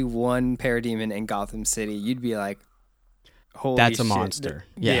just see one parademon in Gotham City? You'd be like, holy that's a shit. Monster.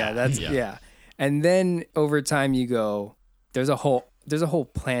 Yeah. And then over time you go, there's a whole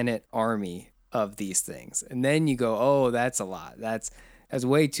planet army of these things. And then you go, oh, that's a lot. That's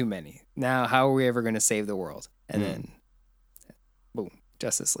way too many. Now how are we ever going to save the world? And then boom,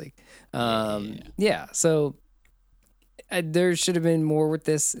 Justice League. So there should have been more with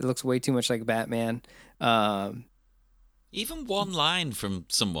this. It looks way too much like Batman. Even one line from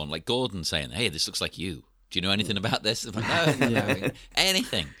someone like Gordon saying, "Hey, this looks like you. Do you know anything about this?" I'm like, no,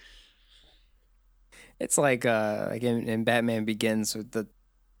 anything. It's like in Batman Begins with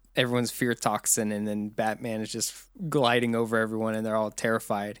everyone's fear toxin, and then Batman is just gliding over everyone, and they're all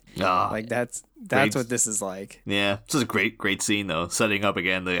terrified. Like that's what this is like. Yeah, this is a great scene though, setting up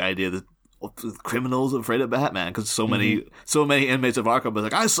again the idea that criminals are afraid of Batman because so many inmates of Arkham was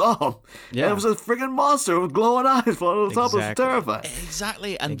like, I saw him. Yeah, and it was a freaking monster with glowing eyes on the top. It was terrifying.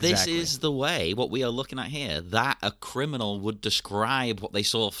 Exactly, and this is the way what we are looking at here that a criminal would describe what they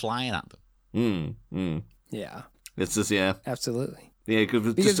saw flying at them. Yeah, it's just absolutely. Yeah,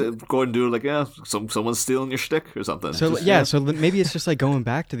 because just go and do it like, someone's stealing your shtick or something. So so maybe it's just like going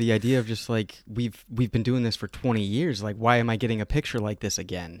back to the idea of just like we've been doing this for 20 years. Like, why am I getting a picture like this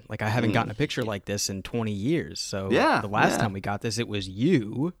again? Like, I haven't gotten a picture like this in 20 years. So the last time we got this, it was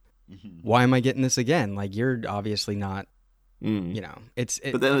you. Why am I getting this again? Like, you're obviously not. But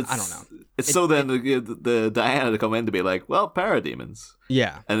then I don't know. The Diana to come in to be like, well, parademons.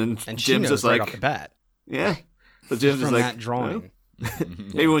 Yeah, and then and Jim's just right like off the bat. Yeah, but Jim's just like that drawing.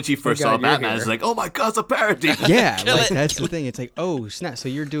 Maybe when she first saw God, you're Batman, here. it's like, oh my god, it's a parademon. Yeah, Kill like it, that's kill the thing. It's like, oh snap! So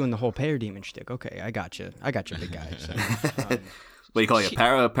you're doing the whole parademon shtick. Okay, I got you, big guy. So, What do you call it?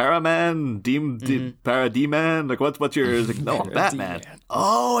 Paraman? Parademon? Like, what's yours? Like, no, I'm Batman. Parademon.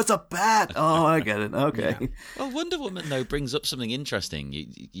 Oh, it's a bat. Oh, I get it. Okay. Well, Wonder Woman, though, brings up something interesting. You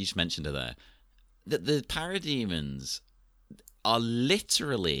just mentioned her there. That the parademons are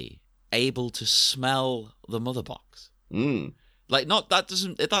literally able to smell the mother box. Mm. Like,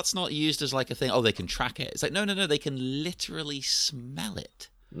 that's not used as like a thing, oh, they can track it. It's like, no, they can literally smell it.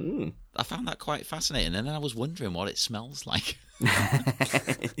 Mm. I found that quite fascinating. And then I was wondering what it smells like.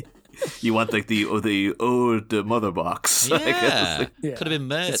 You want like the mother box. Yeah. Yeah. Could have been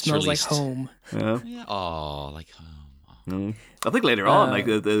merch It smells released. like home. Yeah. Yeah. Oh, like home. Mm. I think later on, like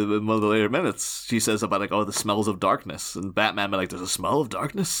in one of the later minutes, she says about like, oh, the smells of darkness, and Batman be like, there's a smell of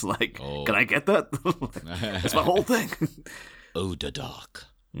darkness. Like, can I get that? It's my whole thing. Oh, the dark.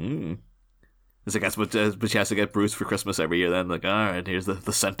 Mm. It's like that's what she has to get Bruce for Christmas every year. Then like, all right, here's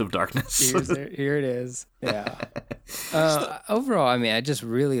the scent of darkness. Here it is. Yeah. Overall, I mean, I just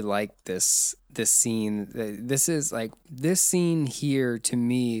really like this scene. This is like this scene here to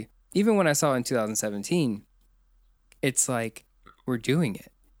me. Even when I saw it in 2017, it's like we're doing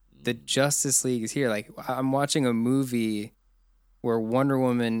it. The Justice League is here. Like I'm watching a movie where Wonder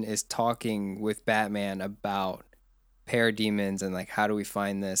Woman is talking with Batman about parademons and like how do we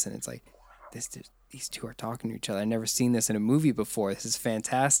find this, and it's like these two are talking to each other. I've never seen this in a movie before. This is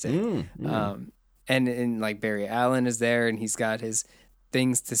fantastic. And like Barry Allen is there and he's got his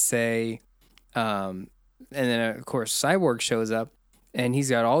things to say, and then of course Cyborg shows up and he's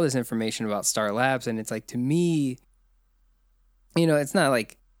got all this information about Star Labs, and it's like, to me, you know, it's not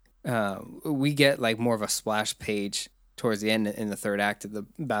like we get like more of a splash page towards the end in the third act of the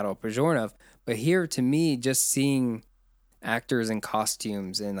Battle of Pajornov, but here to me, just seeing actors in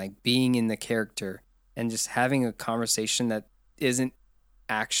costumes and like being in the character and just having a conversation that isn't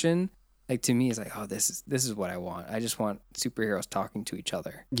action, like to me is like, oh, this is what I want. I just want superheroes talking to each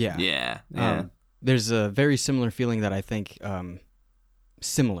other. yeah, Yeah. there's a very similar feeling that I think,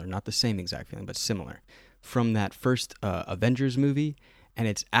 similar, not the same exact feeling, but similar, from that first Avengers movie. And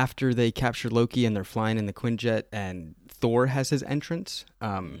it's after they capture Loki and they're flying in the Quinjet and Thor has his entrance.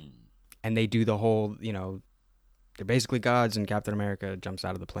 And they do the whole, you know, they're basically gods and Captain America jumps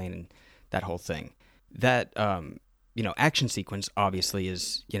out of the plane and that whole thing. That, you know, action sequence obviously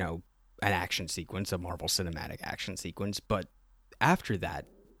is, you know, an action sequence, a Marvel Cinematic action sequence. But after that,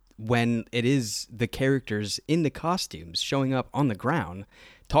 when it is the characters in the costumes showing up on the ground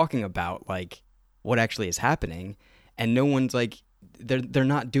talking about like what actually is happening, and no one's like, they're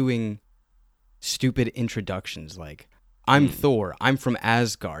not doing stupid introductions like, I'm Thor, I'm from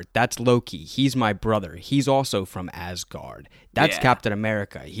Asgard, that's Loki, he's my brother, he's also from Asgard, that's Captain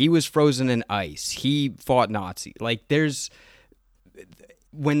America, he was frozen in ice, he fought Nazi. Like there's,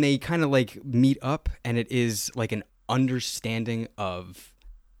 when they kind of like meet up and it is like an understanding of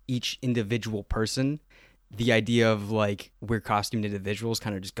each individual person, the idea of like we're costumed individuals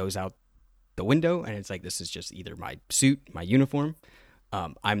kind of just goes out the window, and it's like, this is just either my suit, my uniform,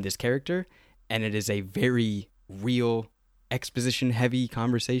 I'm this character, and it is a very real exposition heavy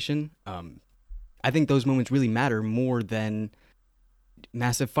conversation. I think those moments really matter more than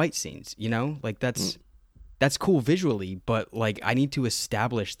massive fight scenes, you know, like that's cool visually, but like I need to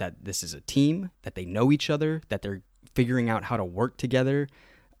establish that this is a team, that they know each other, that they're figuring out how to work together.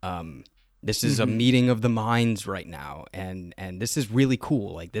 This is a meeting of the minds right now, and this is really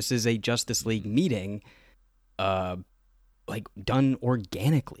cool. Like this is a Justice League meeting, like done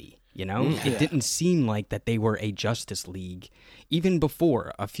organically. You know, it didn't seem like that they were a Justice League even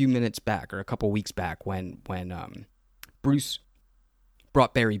before a few minutes back or a couple weeks back when Bruce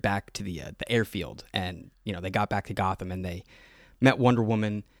brought Barry back to the airfield, and you know they got back to Gotham and they met Wonder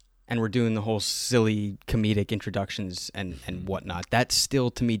Woman. And we're doing the whole silly comedic introductions and whatnot. That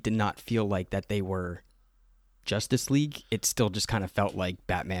still, to me, did not feel like that they were Justice League. It still just kind of felt like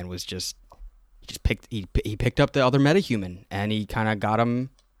Batman was he picked up the other metahuman and he kind of got him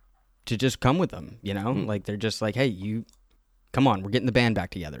to just come with them. You know, like they're just like, hey, you come on, we're getting the band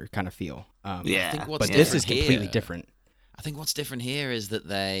back together, kind of feel. I think what's but this is different completely here- different. I think what's different here is that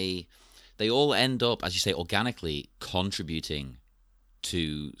they all end up, as you say, organically contributing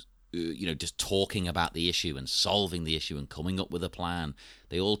to, you know, just talking about the issue and solving the issue and coming up with a plan.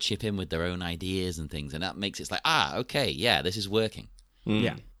 They all chip in with their own ideas and things, and that makes it like, okay, yeah, this is working.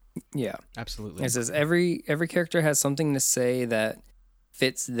 Yeah, Yeah. absolutely. It says every character has something to say that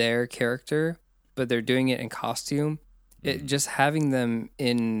fits their character, but they're doing it in costume. It just having them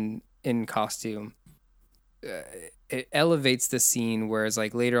in costume it elevates the scene. Whereas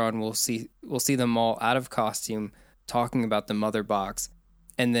like later on, we'll see them all out of costume talking about the mother box,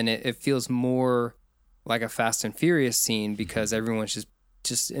 and then it feels more like a Fast and Furious scene because everyone's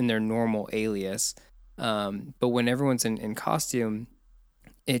just in their normal alias. But when everyone's in costume,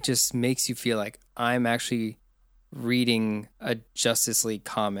 it just makes you feel like I'm actually reading a Justice League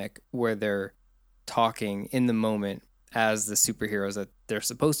comic where they're talking in the moment as the superheroes that they're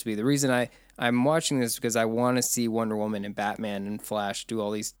supposed to be. The reason I'm watching this is because I want to see Wonder Woman and Batman and Flash do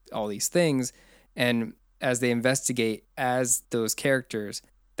all these things, and as they investigate as those characters,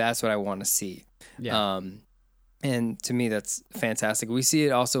 that's what I want to see. Yeah. And to me, that's fantastic. We see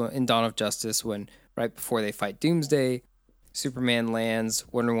it also in Dawn of Justice when right before they fight Doomsday, Superman lands,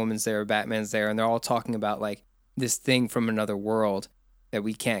 Wonder Woman's there, Batman's there, and they're all talking about like this thing from another world that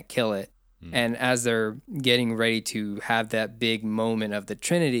we can't kill it. And as they're getting ready to have that big moment of the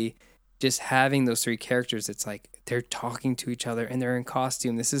Trinity, just having those three characters, it's like they're talking to each other and they're in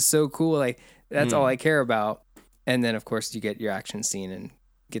costume. This is so cool. Like that's all I care about. And then of course you get your action scene and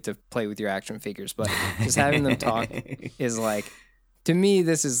get to play with your action figures. But just having them talk is like, to me,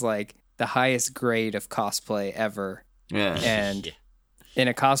 this is like the highest grade of cosplay ever. Yeah. And in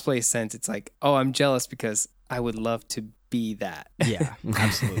a cosplay sense, it's like, oh, I'm jealous because I would love to be that. Yeah,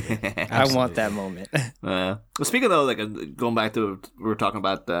 absolutely. I want that moment. Well, speaking though, like going back to we were talking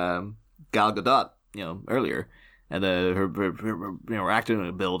about Gal Gadot, earlier, and her acting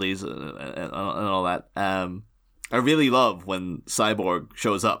abilities and all that. I really love when Cyborg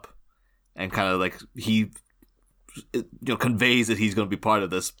shows up and kind of like he conveys that he's going to be part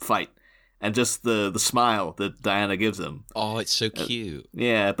of this fight. And just the smile that Diana gives him. Oh, it's so cute.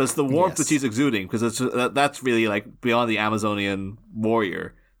 Yeah, but it's the warmth that she's exuding, because that's really like beyond the Amazonian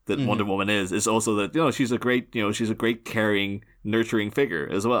warrior that Wonder Woman is. It's also that she's a great caring, nurturing figure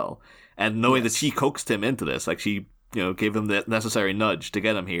as well. And knowing that she coaxed him into this, like she gave him the necessary nudge to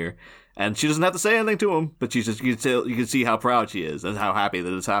get him here, and she doesn't have to say anything to him, but she's just you can see how proud she is and how happy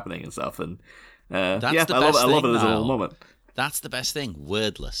that it's happening and stuff. And I love it as a little moment. That's the best thing.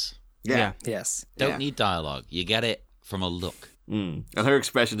 Wordless. Yeah. Yes. Don't need dialogue. You get it from a look. And her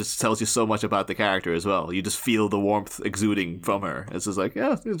expression just tells you so much about the character as well. You just feel the warmth exuding from her. It's just like,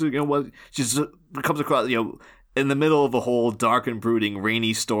 what she just comes across, in the middle of a whole dark and brooding,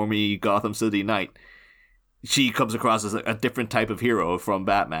 rainy, stormy Gotham City night. She comes across as a different type of hero from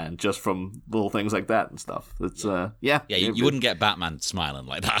Batman, just from little things like that and stuff. It's you wouldn't get Batman smiling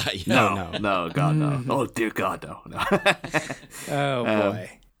like that. No, God no. Oh dear God, no. Oh boy.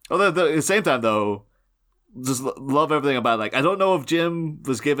 Although at the same time, though, just love everything about it. Like, I don't know if Jim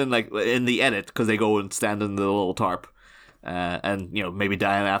was given, like, in the edit, because they go and stand in the little tarp. And, maybe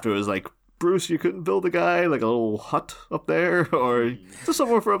Diane after was like, Bruce, you couldn't build a guy, like, a little hut up there? Or just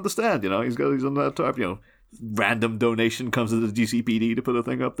somewhere for him to stand, he's on that tarp, Random donation comes to the GCPD to put a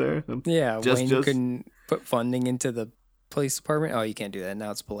thing up there. Yeah, Wayne couldn't put funding into the police department. Oh, you can't do that.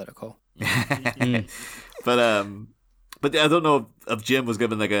 Now it's political. But I don't know if Jim was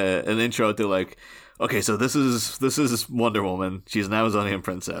given like an intro to like, okay, so this is Wonder Woman. She's an Amazonian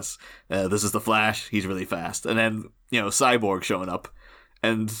princess. This is the Flash. He's really fast. And then Cyborg showing up,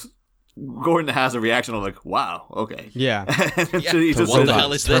 and Gordon has a reaction of like, wow, okay, yeah. He just what the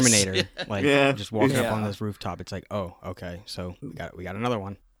hell is Terminator, this? Just walking up on this rooftop. It's like, oh, okay, so we got another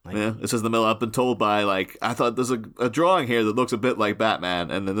one. Like, it says in the middle, I've been told by, like, I thought there's a drawing here that looks a bit like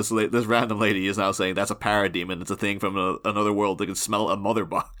Batman, and then this random lady is now saying that's a parademon. It's a thing from another world that can smell a mother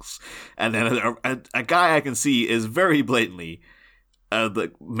box. And then a guy I can see is very blatantly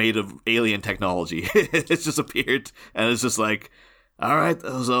made of alien technology. It's just appeared, and it's just like, all right,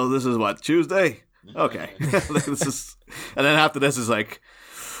 so this is what, Tuesday? Okay. And then after this is like,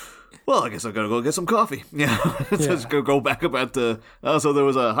 well, I guess I'm going to go get some coffee. Just go back about so there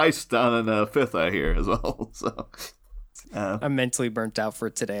was a heist down in 5th I hear as well. So I'm mentally burnt out for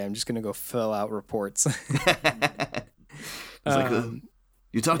today. I'm just going to go fill out reports.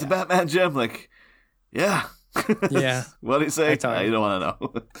 You talked to Batman, Jim? Like, yeah. Yeah. What did he say? You don't want to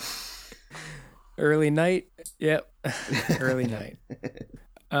know. Early night. Yep. Early night.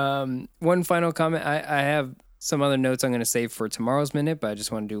 One final comment. I have some other notes I'm going to save for tomorrow's minute, but I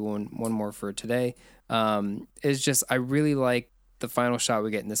just want to do one more for today. It's just, I really like the final shot we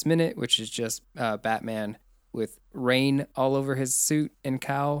get in this minute, which is just Batman with rain all over his suit and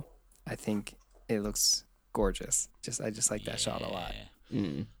cowl. I think it looks gorgeous. I just like that shot a lot.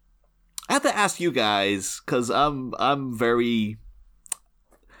 I have to ask you guys, because I'm very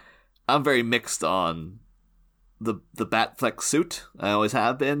mixed on the Batfleck suit. I always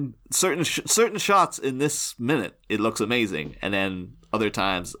have been. Certain shots in this minute, it looks amazing, and then other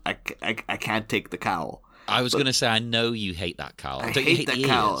times I can't take the cowl. I was going to say, I know you hate that cowl. I Don't you hate that the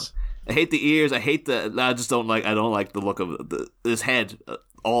cowl. ears? I hate the ears. I hate the. I just don't like. I don't like the look of his head.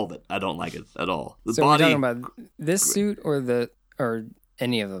 All of it. I don't like it at all. The So body. we're talking about this suit or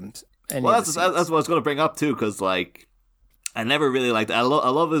any of them? That's what I was going to bring up too, because like I never really liked. I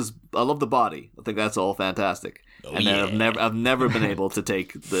love the body. I think that's all fantastic. And then I've never been able to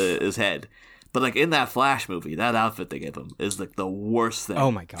take his head. But like in that Flash movie, that outfit they gave him is like the worst thing.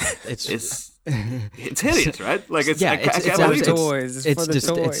 Oh my god, it's hideous, right? Like it's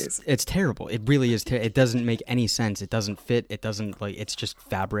It's terrible. It really is. It doesn't make any sense. It doesn't fit. It doesn't like. It's just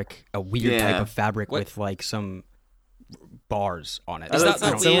fabric, a weird type of fabric with like some bars on it. Is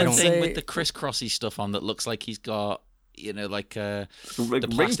that weird thing with the crisscrossy stuff on that looks like he's got, like the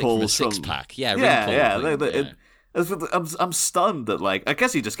plastic from a six-pack? Yeah. I'm stunned that like I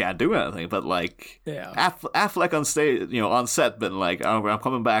guess he just can't do anything, but like Affleck on stage, on set, been like, oh, I'm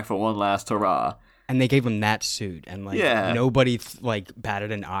coming back for one last hurrah, and they gave him that suit, and like nobody like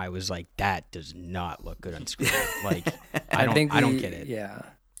batted an eye, was like, that does not look good on screen. Like I don't get it.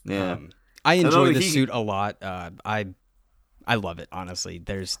 Yeah. I enjoy the suit a lot. I love it, honestly.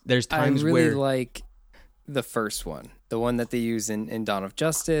 There's times I really where like the first one, the one that they use in Dawn of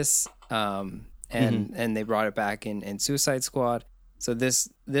Justice. And they brought it back in Suicide Squad. So this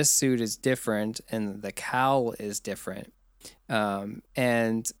suit is different, and the cowl is different.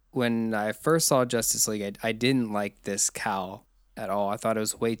 And when I first saw Justice League, I didn't like this cowl at all. I thought it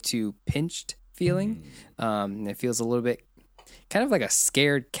was way too pinched feeling. And it feels a little bit kind of like a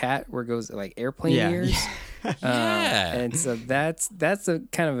scared cat where it goes like airplane ears. And so that's a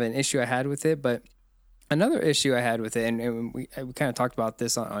kind of an issue I had with it. But another issue I had with it, and we kind of talked about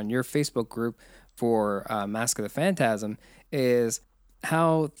this on your Facebook group for Mask of the Phantasm, is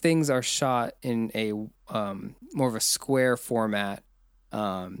how things are shot in a more of a square format,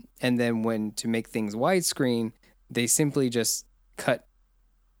 and then when to make things widescreen, they simply just cut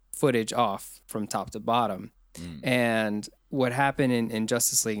footage off from top to bottom. And what happened in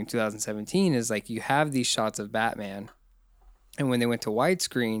Justice League in 2017 is like you have these shots of Batman, and when they went to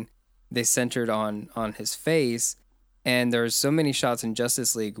widescreen, they centered on his face, and there's so many shots in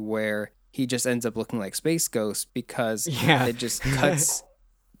Justice League where he just ends up looking like Space Ghost because it just cuts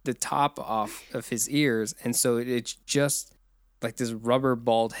the top off of his ears, and so it's just like this rubber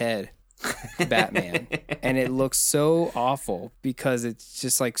bald head Batman, and it looks so awful because it's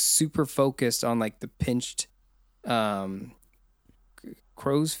just like super focused on like the pinched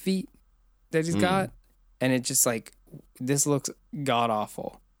crow's feet that he's got, and it just like, this looks god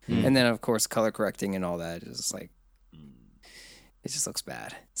awful. And then of course color correcting and all that is just like, it just looks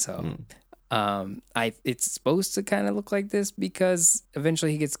bad. So it's supposed to kind of look like this because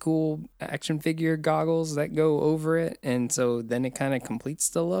eventually he gets cool action figure goggles that go over it, and so then it kind of completes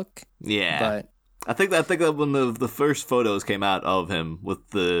the look. Yeah, but I think that when the first photos came out of him with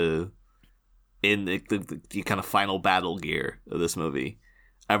the kind of final battle gear of this movie,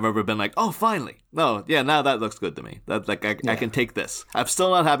 I remember being like, oh, finally. No, yeah, now that looks good to me. That's like, I can take this. I'm still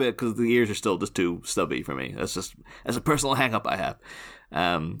not happy because the ears are still just too stubby for me. That's a personal hang-up I have.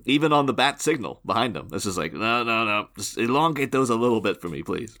 Even on the bat signal behind him, it's just like, no. Just elongate those a little bit for me,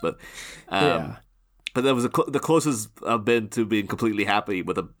 please. But but that was the closest I've been to being completely happy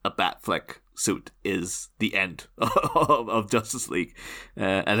with a Batfleck suit is the end of Justice League.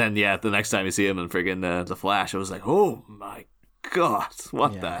 And then, the next time you see him in friggin' The Flash, I was like, oh my God,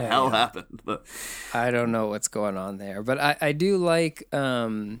 what the hell happened? But I don't know what's going on there. But I do like,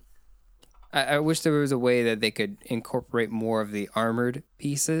 I wish there was a way that they could incorporate more of the armored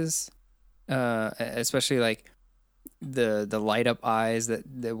pieces, especially like the light up eyes that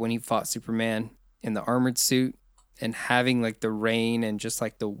when he fought Superman in the armored suit, and having like the rain and just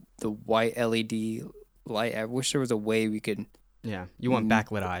like the white LED light. I wish there was a way we could. Yeah, you want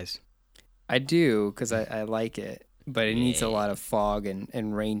backlit eyes. I do, because I like it, but it needs a lot of fog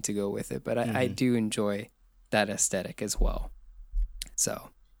and rain to go with it. But I do enjoy that aesthetic as well. So,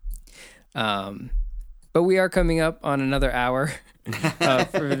 but we are coming up on another hour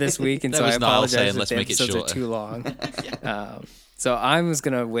for this week, and so I apologize if the episodes are too long. So I was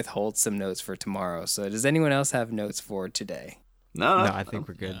going to withhold some notes for tomorrow. So does anyone else have notes for today? No, I think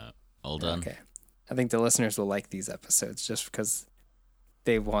we're good. All done. Okay. I think the listeners will like these episodes just because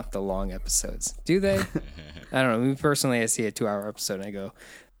they want the long episodes. Do they? I don't know. Me personally, I see a 2-hour episode and I go,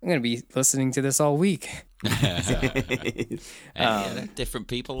 I'm going to be listening to this all week. Different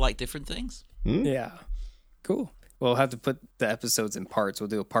people like different things. Yeah. Cool. We'll have to put the episodes in parts. We'll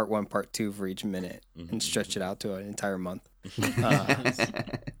do a part 1, part 2 for each minute and stretch it out to an entire month.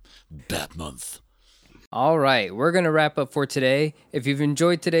 Bat month. All right, we're going to wrap up for today. If you've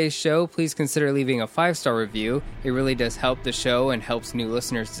enjoyed today's show, please consider leaving a 5-star review. It really does help the show and helps new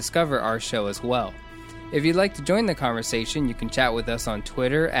listeners discover our show as well. If you'd like to join the conversation, you can chat with us on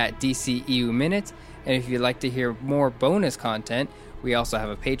Twitter at DCEU Minute. And if you'd like to hear more bonus content, we also have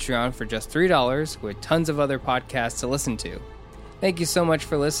a Patreon for just $3 with tons of other podcasts to listen to. Thank you so much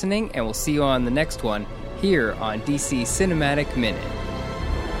for listening, and we'll see you on the next one here on DC Cinematic Minute.